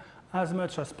disseminate as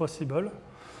much as possible.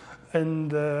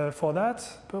 And for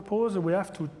that purpose, we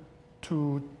have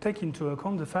to take into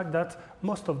account the fact that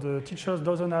most of the teachers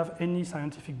doesn't have any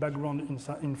scientific background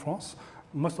in France.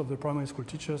 Most of the primary school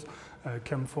teachers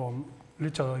come from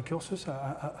literary courses,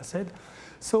 I said.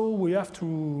 So we have to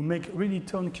make really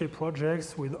turnkey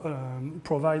projects with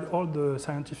provide all the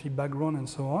scientific background and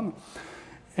so on.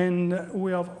 And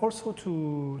we have also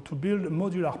to build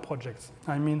modular projects.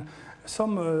 I mean,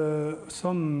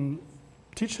 some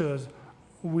teachers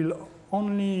will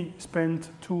only spend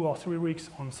 2 or 3 weeks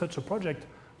on such a project,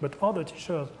 but other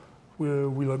teachers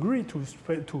will agree to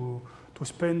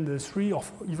spend 3 or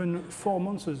even 4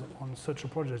 months on such a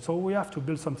project. So we have to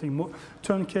build something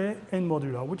turnkey and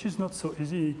modular, which is not so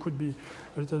easy. It could be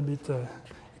a little bit, it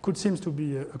could seem to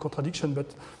be a contradiction,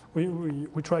 but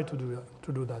we try to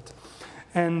do that.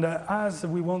 And as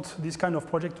we want this kind of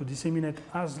project to disseminate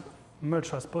as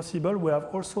much as possible, we have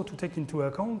also to take into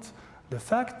account the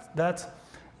fact that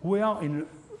we are in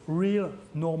real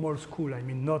normal school. I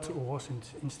mean, not Ross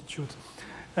Institute.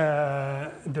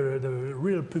 The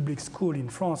real public school in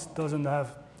France doesn't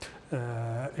have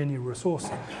any resource.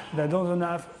 They doesn't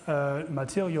have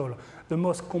material. The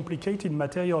most complicated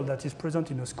material that is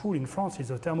present in a school in France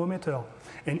is a thermometer.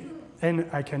 And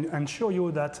I can assure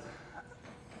you that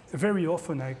very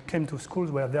often I came to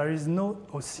schools where there is no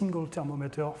a single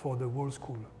thermometer for the whole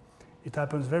school. It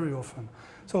happens very often.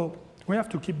 So we have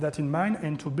to keep that in mind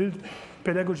and to build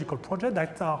pedagogical projects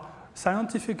that are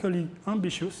scientifically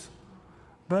ambitious,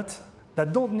 but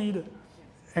that don't need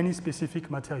any specific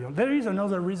material. There is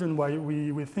another reason why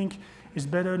we think it's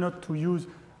better not to use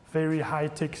very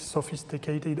high-tech,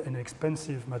 sophisticated and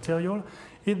expensive material,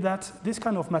 is that this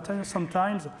kind of material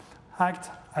sometimes act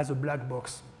as a black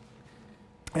box.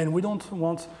 And we don't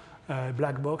want a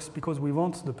black box because we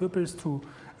want the pupils to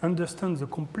understand the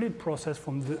complete process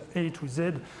from the A to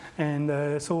Z.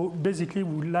 And so basically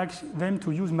we would like them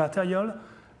to use material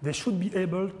they should be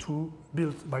able to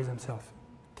build by themselves.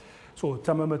 So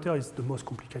thermometer is the most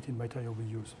complicated material we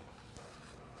use.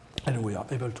 And we are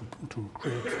able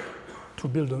to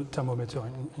build a thermometer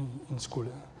in school.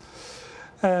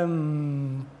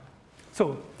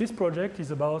 So this project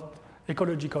is about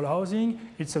ecological housing.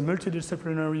 It's a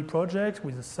multidisciplinary project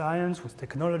with science, with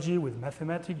technology, with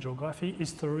mathematics, geography,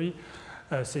 history,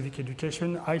 civic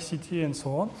education, ICT, and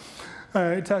so on.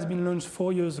 It has been launched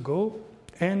 4 years ago,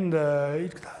 and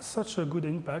it has such a good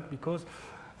impact because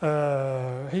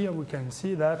here we can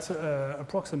see that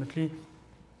approximately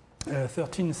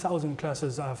 13,000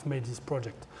 classes have made this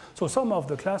project. So some of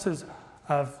the classes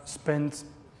have spent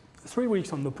 3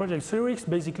 weeks on the project. 3 weeks,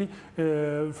 basically,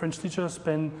 French teachers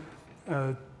spend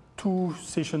 2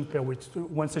 sessions per week.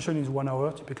 1 session is 1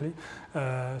 hour, typically.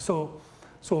 So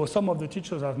some of the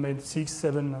teachers have made 6,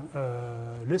 7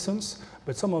 lessons,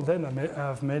 but some of them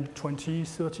have made 20,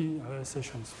 30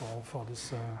 sessions for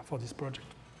this project.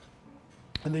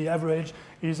 And the average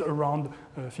is around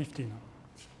 15.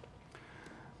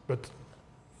 But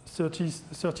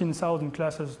 13,000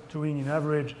 classes doing in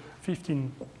average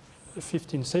 15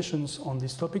 sessions on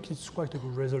this topic, it's quite a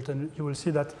good result. And you will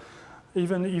see that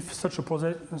even if such a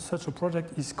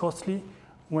project is costly,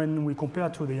 when we compare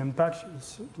to the impact,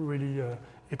 it's really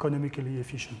economically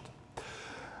efficient.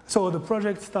 So the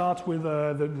project starts with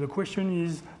the question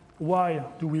is, why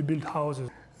do we build houses?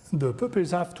 The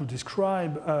pupils have to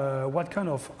describe what kind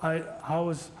of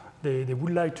house they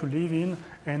would like to live in,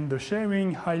 and the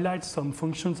sharing highlights some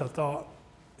functions that are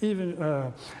even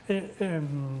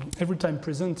every time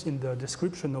present in the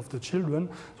description of the children,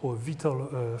 so vital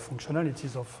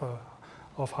functionalities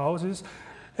of houses,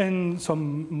 and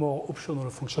some more optional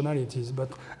functionalities.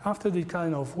 But after this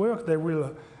kind of work, they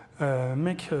will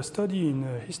make a study in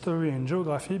history and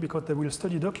geography, because they will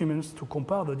study documents to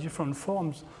compare the different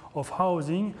forms of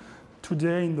housing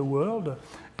today in the world,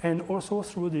 and also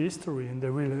through the history. And they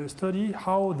will study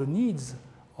how the needs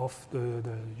of the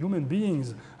human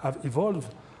beings have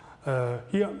evolved.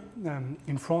 Here,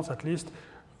 in France at least,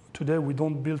 today we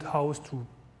don't build houses to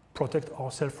protect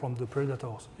ourselves from the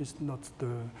predators. It's not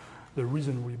the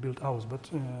reason we build houses, but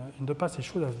in the past it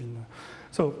should have been.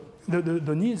 So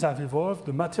the needs have evolved,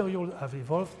 the materials have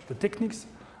evolved, the techniques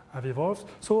have evolved.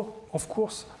 So of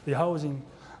course the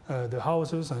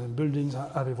houses and buildings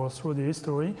have evolved through the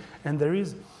history, and they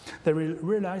will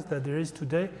realize that there is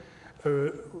today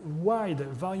a wide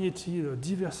variety, a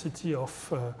diversity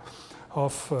of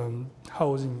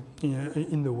housing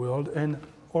in the world, and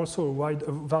also a wide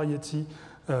variety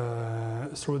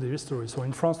through the history. So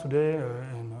in France today,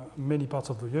 in many parts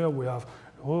of the year, we have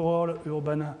rural,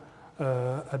 urban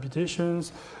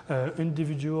habitations,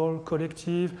 individual,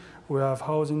 collective. We have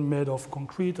housing made of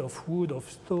concrete, of wood, of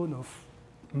stone, of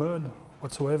mud,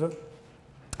 whatsoever.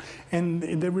 And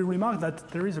they will remark that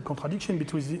there is a contradiction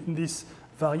between this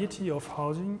variety of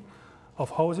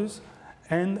houses,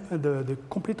 and the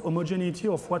complete homogeneity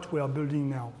of what we are building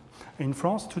now. In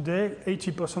France today,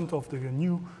 80% of the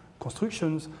new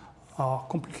constructions are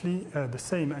completely the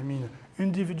same. I mean,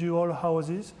 individual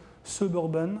houses,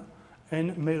 suburban,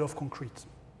 and made of concrete.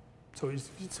 So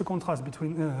it's a contrast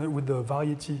between with the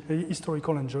variety,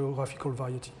 historical and geographical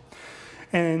variety.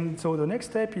 And so the next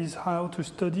step is how to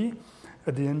study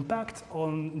the impact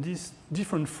on these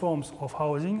different forms of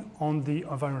housing on the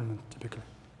environment, typically.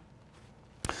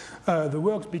 The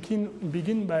works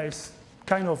begin by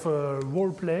kind of a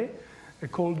role play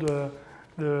called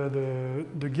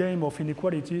the game of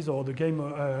inequalities, or the game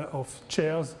of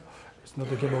chairs. It's not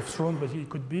the game of thrones, but it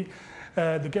could be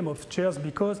the game of chairs,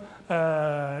 because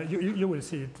you will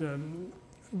see it.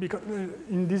 Because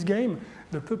in this game,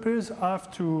 the pupils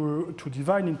have to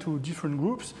divide into different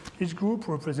groups, each group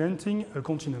representing a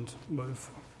continent. But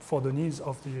for the needs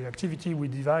of the activity, we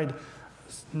divide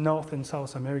North and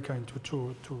South America into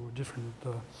two different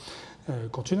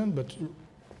continents, but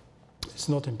it's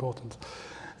not important.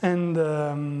 And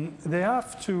they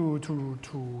have to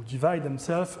divide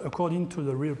themselves according to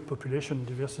the real population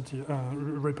diversity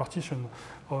repartition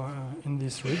in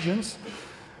these regions.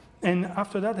 And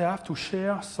after that, they have to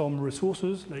share some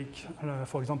resources, like,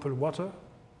 for example, water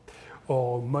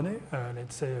or money,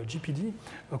 let's say GPD,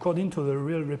 according to the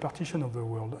real repartition of the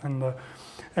world. And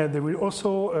they will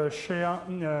also share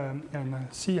and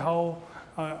see how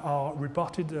are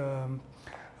reparted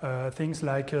things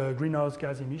like greenhouse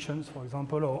gas emissions, for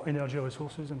example, or energy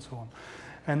resources, and so on.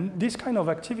 And this kind of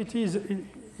activity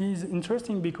is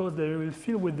interesting because they will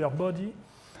feel with their body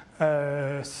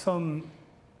some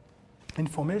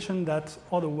information that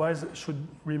otherwise should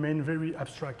remain very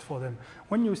abstract for them.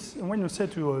 When you say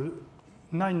to a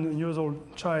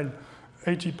 9-year-old child,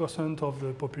 80% of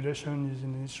the population is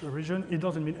in this region, it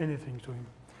doesn't mean anything to him.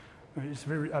 It's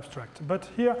very abstract. But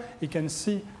here, he can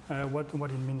see what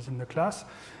it means in the class.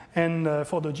 And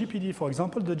for the GPD, for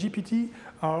example, the GPT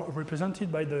are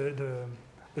represented by the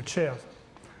chairs.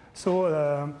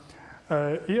 So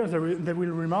here, they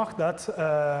will remark that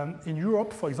in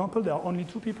Europe, for example, there are only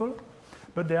 2 people,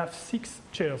 but they have 6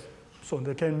 chairs. So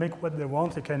they can make what they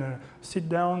want. They can sit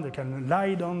down, they can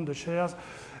lie down the chairs.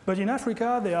 But in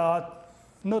Africa, there are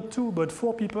not 2, but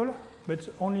 4 people, but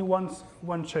only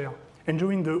one chair. And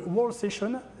during the whole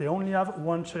session, they only have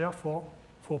 1 chair for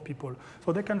 4 people.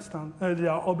 So they can stand. They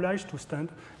are obliged to stand.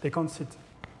 They can't sit.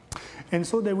 And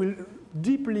so they will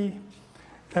deeply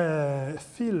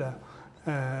feel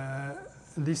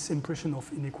this impression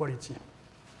of inequality.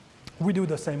 We do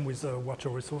the same with water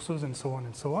resources and so on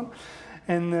and so on.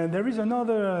 And there is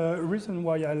another reason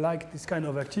why I like this kind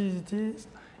of activities,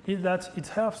 is that it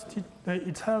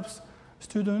helps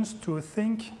students to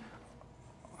think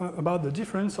about the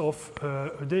difference of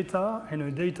a data and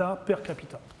a data per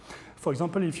capita. For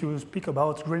example, if you speak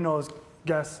about greenhouse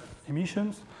gas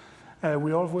emissions,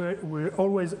 we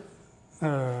always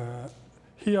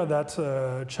hear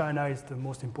that China is the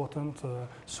most important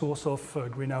source of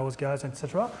greenhouse gas,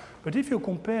 etc. But if you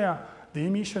compare the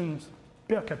emissions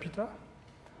per capita,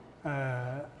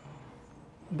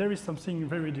 there is something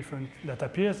very different that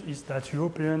appears, is that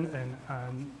European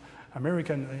and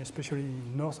American, especially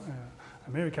North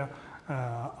America,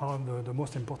 are the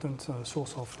most important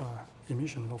source of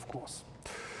emission, of course.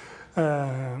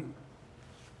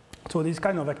 So this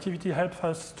kind of activity helps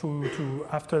us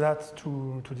after that,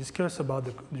 to discuss about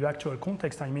the actual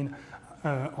context. I mean,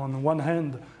 on one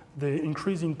hand, the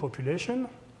increasing population,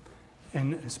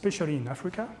 and especially in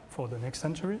Africa for the next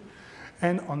century,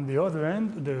 and on the other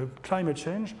hand, the climate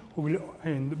change,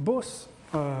 and both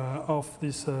of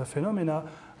these phenomena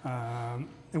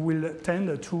will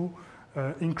tend to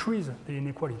increase the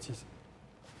inequalities.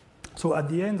 So at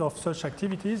the end of such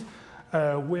activities,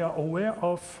 we are aware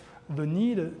of the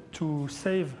need to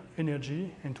save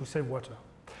energy and to save water.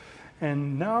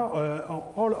 And now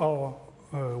all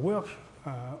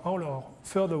our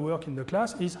further work in the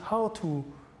class is how to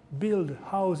build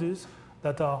houses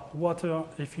that are water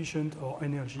efficient or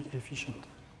energy efficient.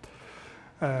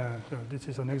 So this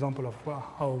is an example of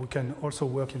how we can also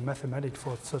work in mathematics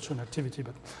for such an activity.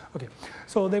 But okay,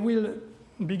 so they will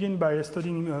begin by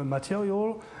studying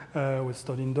material, with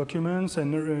studying documents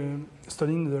and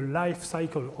studying the life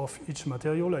cycle of each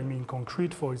material. I mean,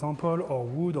 concrete, for example, or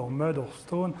wood, or mud, or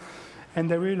stone. And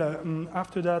they will,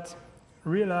 after that,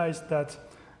 realized that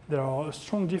there are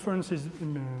strong differences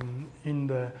in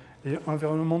the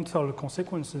environmental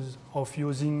consequences of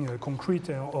using concrete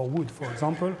or wood, for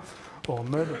example, or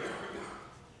mud.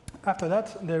 After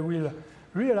that, they will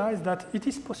realize that it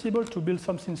is possible to build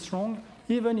something strong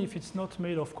even if it's not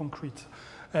made of concrete.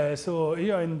 So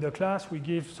here in the class, we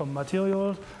give some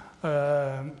materials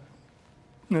to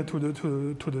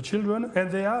the children,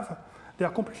 and they are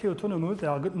completely autonomous. They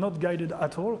are not guided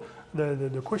at all.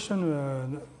 The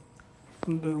question,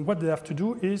 what they have to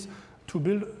do is to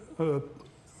build a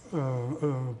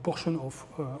portion of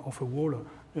a wall.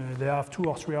 They have 2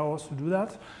 or 3 hours to do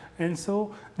that, and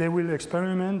so they will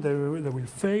experiment. They will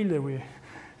fail. They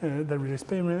will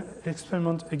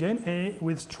experiment again, and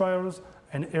with trials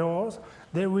and errors,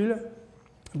 they will,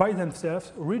 by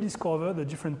themselves, rediscover the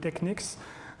different techniques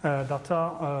that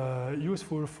are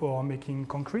useful for making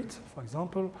concrete, for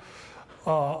example,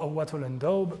 or wattle and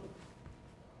daub,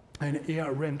 and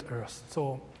here rent earth.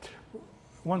 So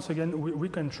once again, we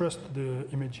can trust the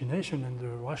imagination and the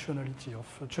rationality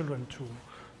of children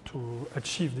to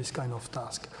achieve this kind of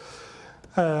task.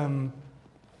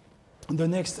 The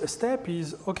next step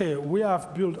is, okay, we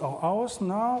have built our house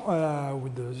now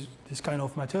with this kind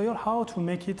of material. How to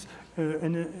make it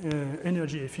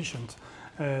energy efficient?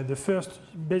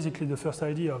 Basically the first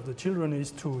idea of the children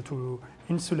is to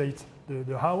insulate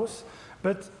the house,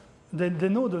 but they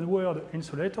know the word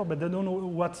insulator, but they don't know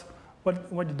what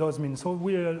it does mean. So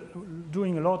we are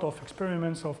doing a lot of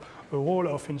experiments of a role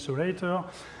of insulator,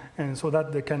 and so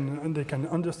that they can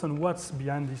understand what's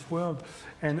behind this word,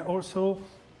 and also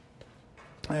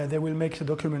they will make a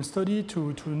document study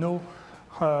to know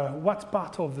what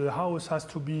part of the house has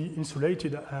to be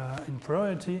insulated in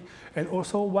priority, and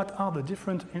also what are the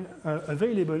different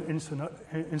available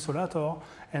insulators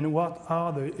and what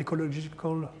are the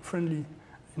ecological friendly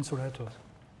insulators.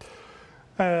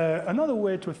 Another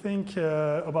way to think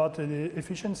about the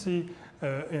efficiency,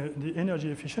 the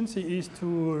energy efficiency, is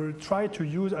to try to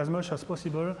use as much as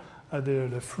possible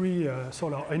the free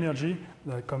solar energy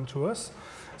that come to us.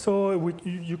 So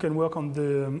you can work on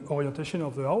the orientation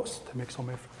of the house to make some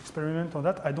experiment on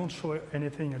that. I don't show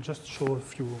anything, I just show a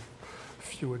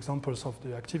few examples of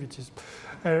the activities.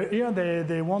 Here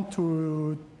they want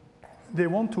to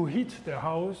heat their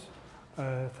house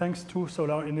thanks to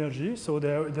solar energy. So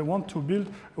they want to build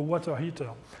a water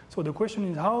heater. So the question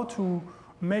is how to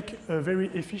make a very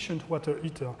efficient water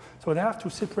heater. So they have to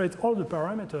separate all the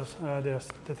parameters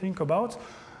they think about.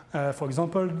 For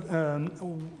example,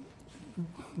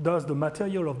 does the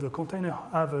material of the container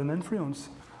have an influence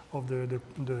of the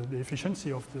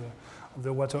efficiency of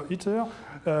the water heater?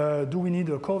 Do we need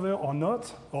a cover or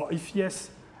not? Or if yes,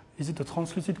 is it a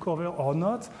translucent cover or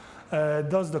not?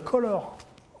 Does the color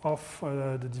of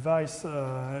the device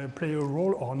play a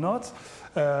role or not?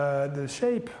 The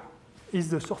shape, is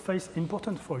the surface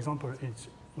important? For example,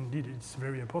 indeed it's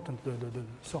very important, the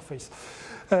surface.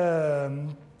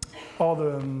 Or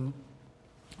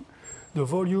the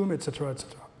volume, etc.,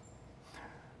 etc.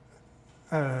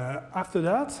 After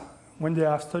that, when they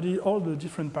have studied all the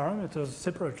different parameters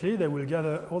separately, they will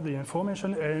gather all the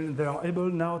information, and they are able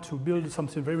now to build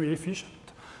something very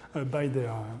efficient by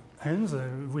their hands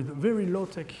with very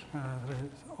low-tech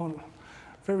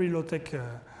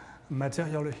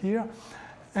material here.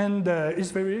 And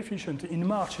it's very efficient. In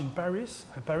March in Paris,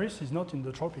 Paris is not in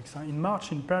the tropics. In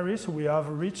March in Paris, we have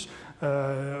reached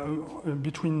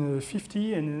between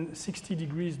 50 and 60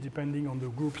 degrees, depending on the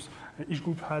groups. Each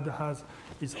group has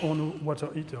its own water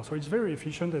heater. So it's very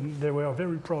efficient, and they were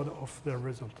very proud of their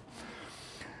result.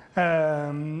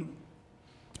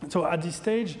 So at this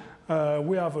stage,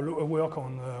 we have a work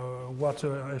on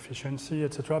water efficiency,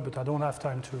 etc., but I don't have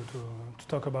time to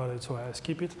talk about it, so I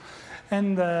skip it.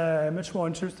 And much more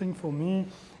interesting for me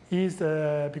is,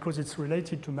 because it's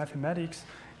related to mathematics,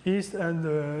 is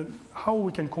how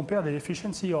we can compare the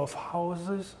efficiency of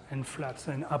houses and flats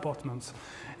and apartments.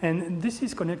 And this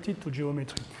is connected to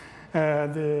geometry.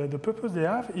 The purpose they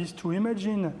have is to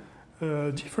imagine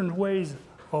different ways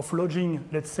of lodging,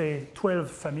 let's say, 12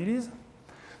 families.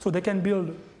 So they can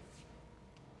build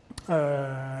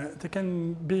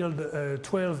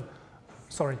 12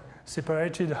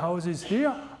 separated houses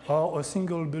here, or a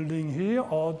single building here,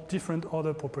 or different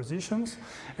other propositions.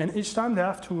 And each time they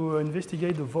have to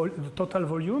investigate the total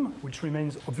volume, which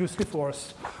remains obviously for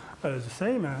us the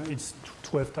same. It's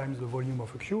 12 times the volume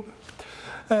of a cube.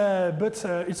 But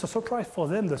it's a surprise for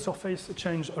them, the surface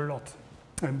changed a lot.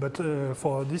 But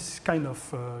for this kind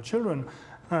of children,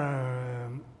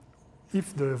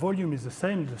 if the volume is the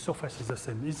same, the surface is the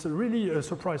same. It's really a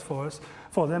surprise for us,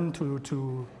 for them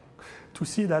to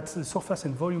see that the surface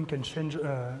and volume can change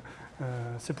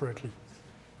separately.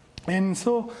 And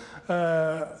so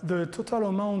the total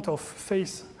amount of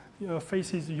faces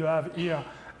you have here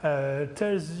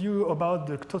tells you about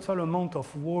the total amount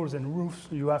of walls and roofs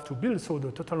you have to build, so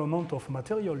the total amount of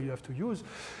material you have to use.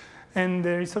 And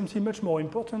there is something much more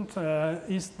important,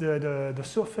 is the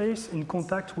surface in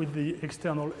contact with the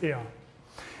external air.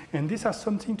 And this has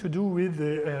something to do with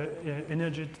the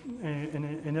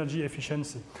energy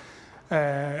efficiency.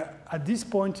 At this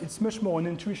point, it's much more an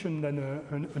intuition than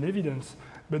an evidence,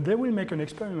 but they will make an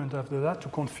experiment after that to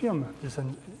confirm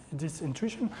this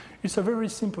intuition. It's a very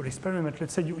simple experiment.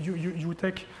 Let's say you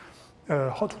take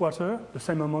hot water, the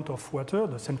same amount of water,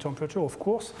 the same temperature, of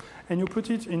course, and you put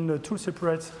it in the two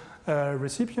separate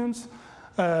recipients,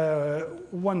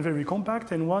 one very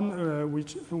compact and one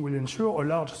which will ensure a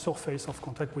large surface of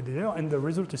contact with the air, and the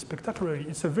result is spectacular.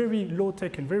 It's a very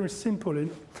low-tech and very simple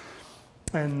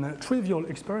and trivial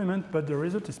experiment, but the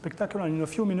result is spectacular. In a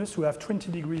few minutes, we have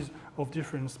 20 degrees of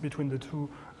difference between the two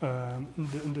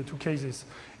cases.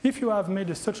 If you have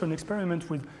made such an experiment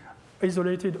with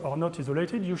isolated or not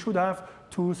isolated, you should have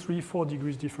 2, 3, 4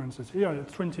 degrees differences. Here,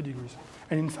 20 degrees.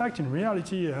 And in fact, in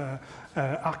reality,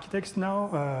 architects know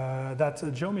that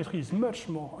geometry is much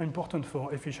more important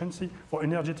for efficiency, for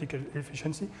energetic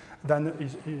efficiency, than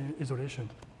isolation.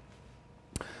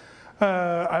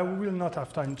 I will not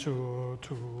have time to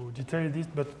detail this,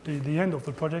 but the end of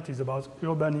the project is about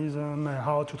urbanism,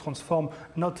 how to transform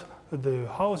not the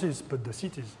houses, but the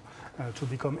cities to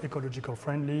become ecological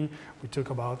friendly. We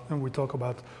talk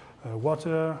about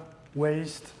water,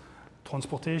 waste,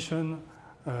 transportation,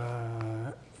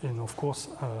 and of course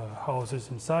houses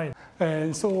inside.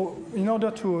 And so in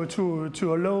order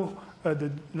to allow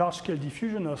the large-scale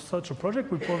diffusion of such a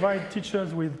project, we provide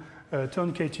teachers with a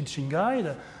turnkey teaching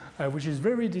guide, which is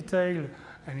very detailed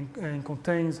and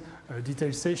contains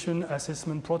detailed session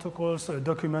assessment protocols, a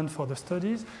document for the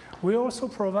studies. We also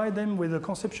provide them with a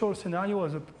conceptual scenario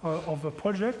of a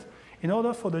project in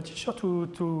order for the teacher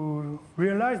to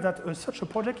realize that such a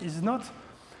project is not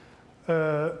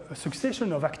a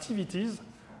succession of activities,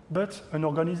 but an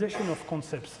organization of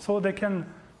concepts. So they can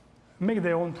make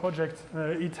their own project.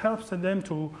 It helps them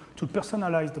to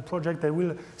personalize the project. They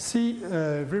will see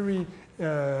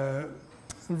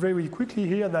very quickly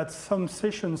here that some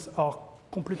sessions are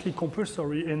completely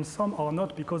compulsory and some are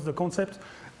not, because the concept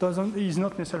is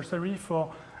not necessary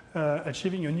for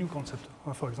achieving a new concept,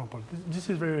 for example. This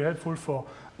is very helpful for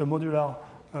the modular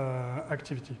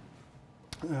activity.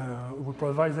 We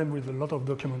provide them with a lot of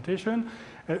documentation.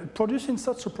 Producing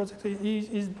such a project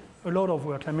is a lot of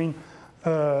work. I mean,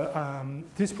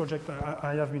 this project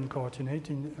I have been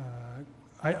coordinating.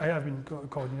 I have been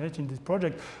coordinating this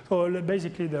project. So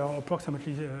basically, there are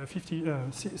approximately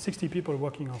 60 people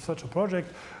working on such a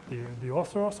project. The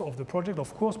authors of the project,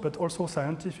 of course, but also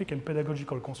scientific and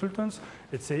pedagogical consultants.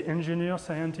 Let's say engineers,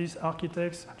 scientists,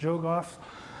 architects, geographers,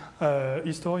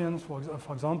 historians, for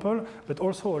example, but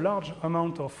also a large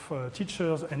amount of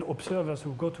teachers and observers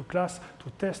who go to class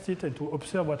to test it and to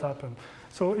observe what happened.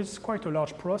 So it's quite a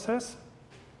large process.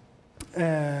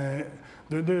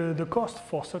 The cost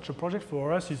for such a project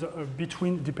for us is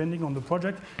depending on the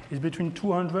project, is between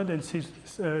 200 and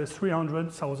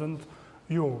 300,000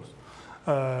 euros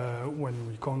when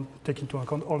we take into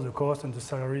account all the costs and the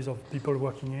salaries of people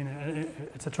working in,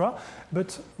 etc.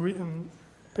 But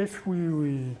if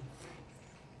we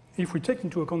take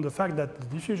into account the fact that the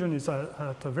diffusion is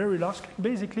at a very large scale,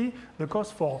 basically the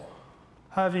cost for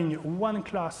having one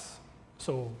class,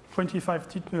 so 25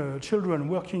 children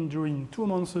working during 2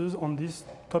 months on this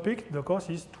topic, the cost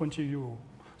is 20 euros.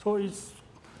 So it's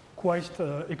quite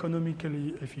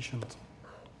economically efficient.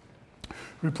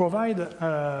 We provide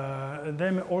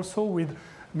them also with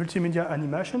multimedia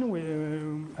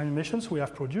animations we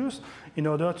have produced in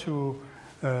order to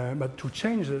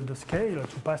change the scale,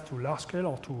 to pass to large scale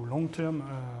or to long-term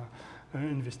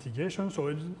investigation.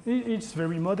 So it's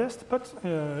very modest, but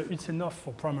it's enough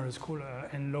for primary school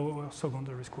and lower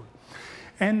secondary school.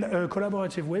 And a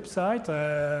collaborative website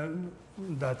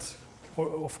that,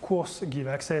 of course, give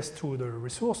access to the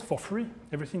resource for free.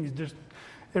 Everything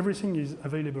is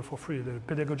available for free. The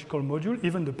pedagogical module,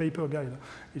 even the paper guide,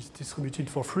 is distributed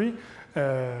for free.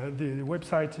 The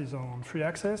website is on free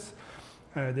access.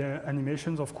 There are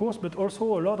animations, of course, but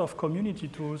also a lot of community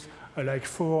tools like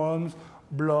forums,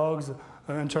 blogs,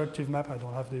 interactive map. I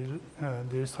don't have the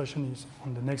illustration is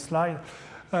on the next slide.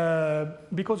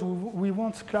 Because we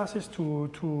want classes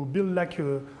to build like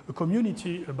a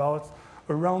community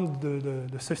around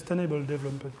the sustainable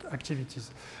development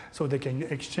activities. So they can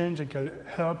exchange, they can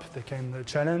help, they can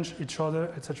challenge each other,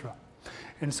 etc.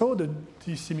 And so the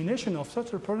dissemination of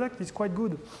such a product is quite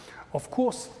good. Of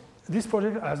course, this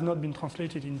project has not been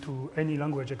translated into any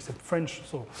language except French.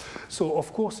 So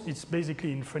of course, it's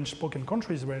basically in French-spoken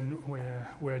countries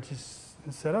where it is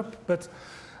set up, but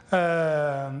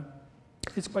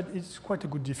it's quite a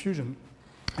good diffusion.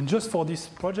 And just for this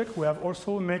project, we have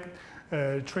also made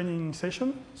a training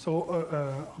session. So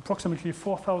approximately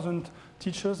 4,000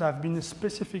 teachers have been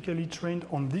specifically trained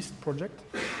on this project.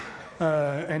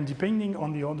 And depending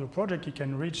on the other project, it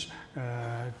can reach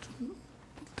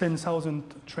 10,000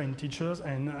 trained teachers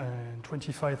and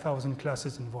 25,000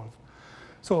 classes involved.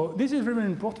 So this is very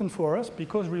important for us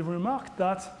because we remarked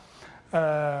that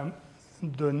the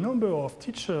number of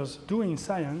teachers doing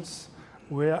science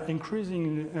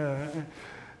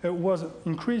was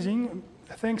increasing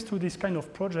thanks to this kind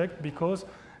of project because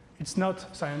it's not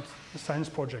a science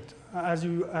project. As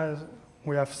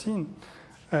we have seen,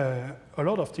 a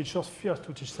lot of teachers fear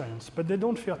to teach science, but they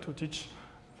don't fear to teach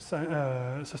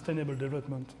sustainable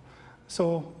development.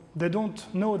 So they don't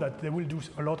know that they will do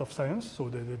a lot of science, so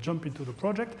they jump into the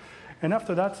project. And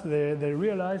after that, they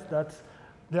realize that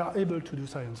they are able to do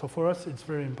science. So for us, it's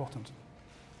very important.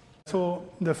 So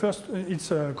the first,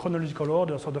 it's a chronological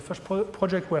order. So the first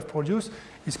project we have produced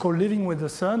is called Living with the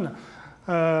Sun.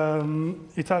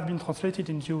 It has been translated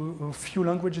into a few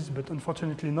languages, but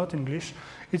unfortunately not English.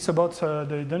 It's about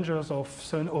the dangers of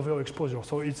sun overexposure.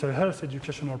 So it's a health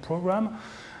educational program.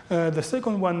 The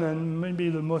second one, and maybe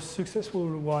the most successful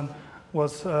one,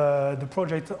 was the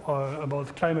project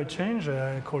about climate change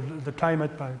called The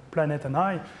Climate by Planet and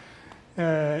I.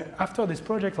 After this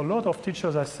project, a lot of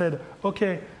teachers have said,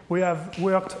 okay, we have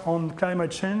worked on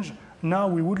climate change. Now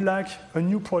we would like a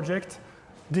new project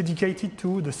dedicated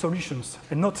to the solutions,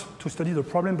 and not to study the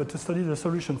problem, but to study the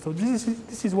solution. So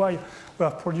this is why we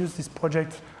have produced this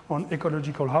project on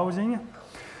ecological housing.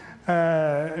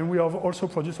 And we have also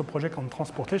produced a project on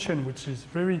transportation, which is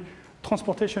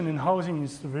transportation and housing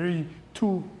is very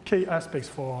two key aspects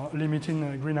for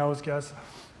limiting greenhouse gas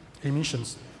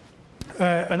emissions.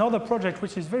 Another project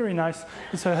which is very nice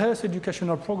is a health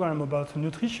educational program about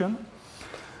nutrition.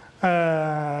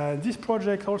 This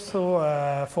project also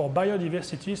for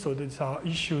biodiversity, so these are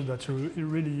issues that you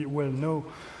really well know.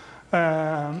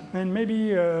 And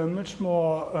maybe a much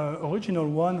more original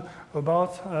one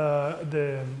about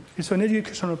it's an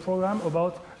educational program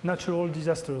about natural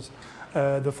disasters.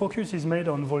 The focus is made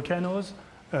on volcanoes,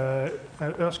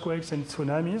 earthquakes and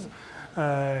tsunamis.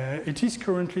 It is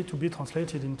currently to be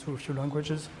translated into a few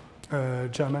languages,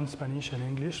 German, Spanish and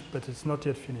English, but it's not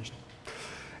yet finished.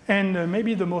 And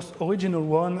maybe the most original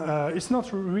one, it's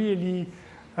not really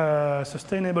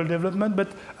sustainable development, but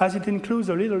as it includes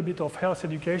a little bit of health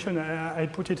education, I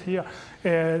put it here.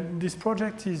 This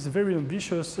project is very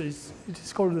ambitious. It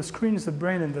is called The Screen, the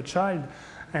Brain and the Child.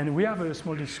 And we have a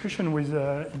small discussion with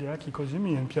Hideaki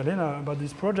Kozumi and Pierlena about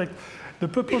this project. The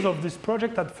purpose of this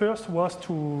project at first was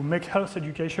to make health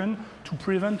education, to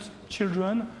prevent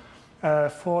children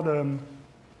to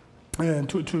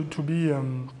be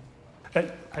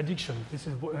addiction. This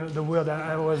is the word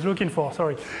I was looking for,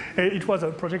 sorry. It was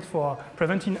a project for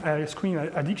preventing screen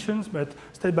addictions, but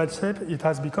step by step it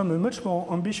has become a much more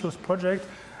ambitious project.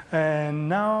 And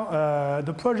now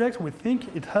the project, we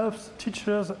think it helps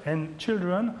teachers and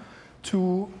children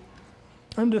to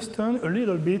understand a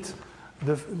little bit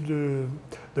the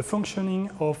functioning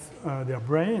of their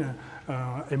brain,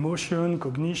 emotion,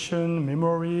 cognition,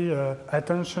 memory,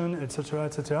 attention, etc.,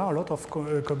 etc. A lot of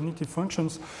cognitive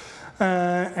functions.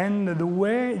 And the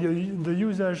way the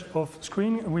usage of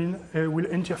screen will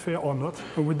interfere or not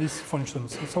with these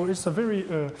functions. So it's a very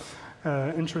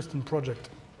interesting project.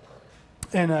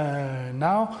 And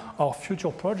now our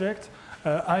future project,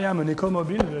 I Am an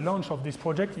Ecomobile, the launch of this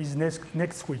project is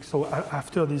next week. So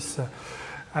after this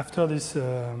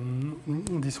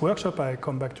workshop, I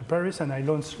come back to Paris and I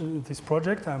launch this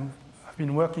project I've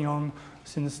been working on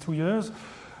since 2 years.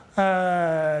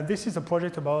 This is a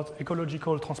project about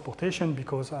ecological transportation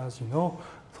because, as you know,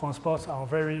 transports are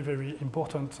very, very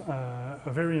important,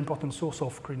 a very important source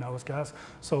of greenhouse gas.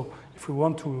 So if we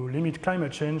want to limit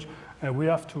climate change, we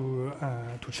have to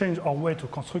change our way to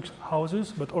construct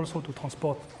houses, but also to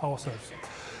transport ourselves.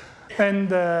 And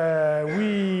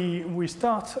we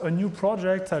start a new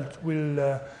project that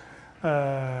will,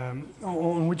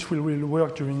 on which we will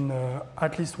work during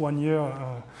at least 1 year.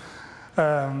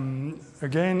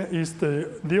 Again, is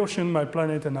the ocean, my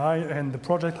planet, and I, and the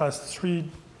project has three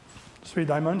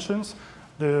dimensions: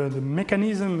 the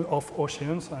mechanism of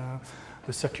oceans,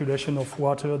 the circulation of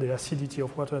water, the acidity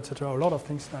of water, etc. A lot of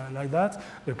things like that,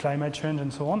 the climate change,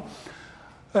 and so on.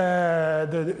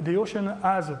 The ocean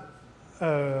has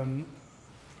a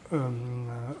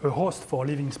a host for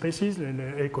living species, the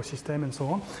ecosystem and so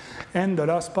on. And the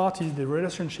last part is the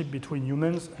relationship between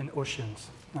humans and oceans.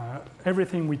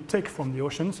 Everything we take from the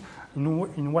oceans,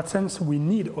 in what sense we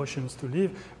need oceans to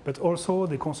live, but also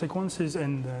the consequences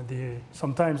and the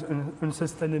sometimes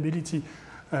unsustainability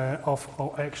of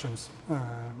our actions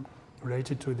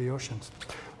related to the oceans.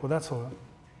 Well, that's all.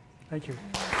 Thank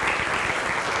you.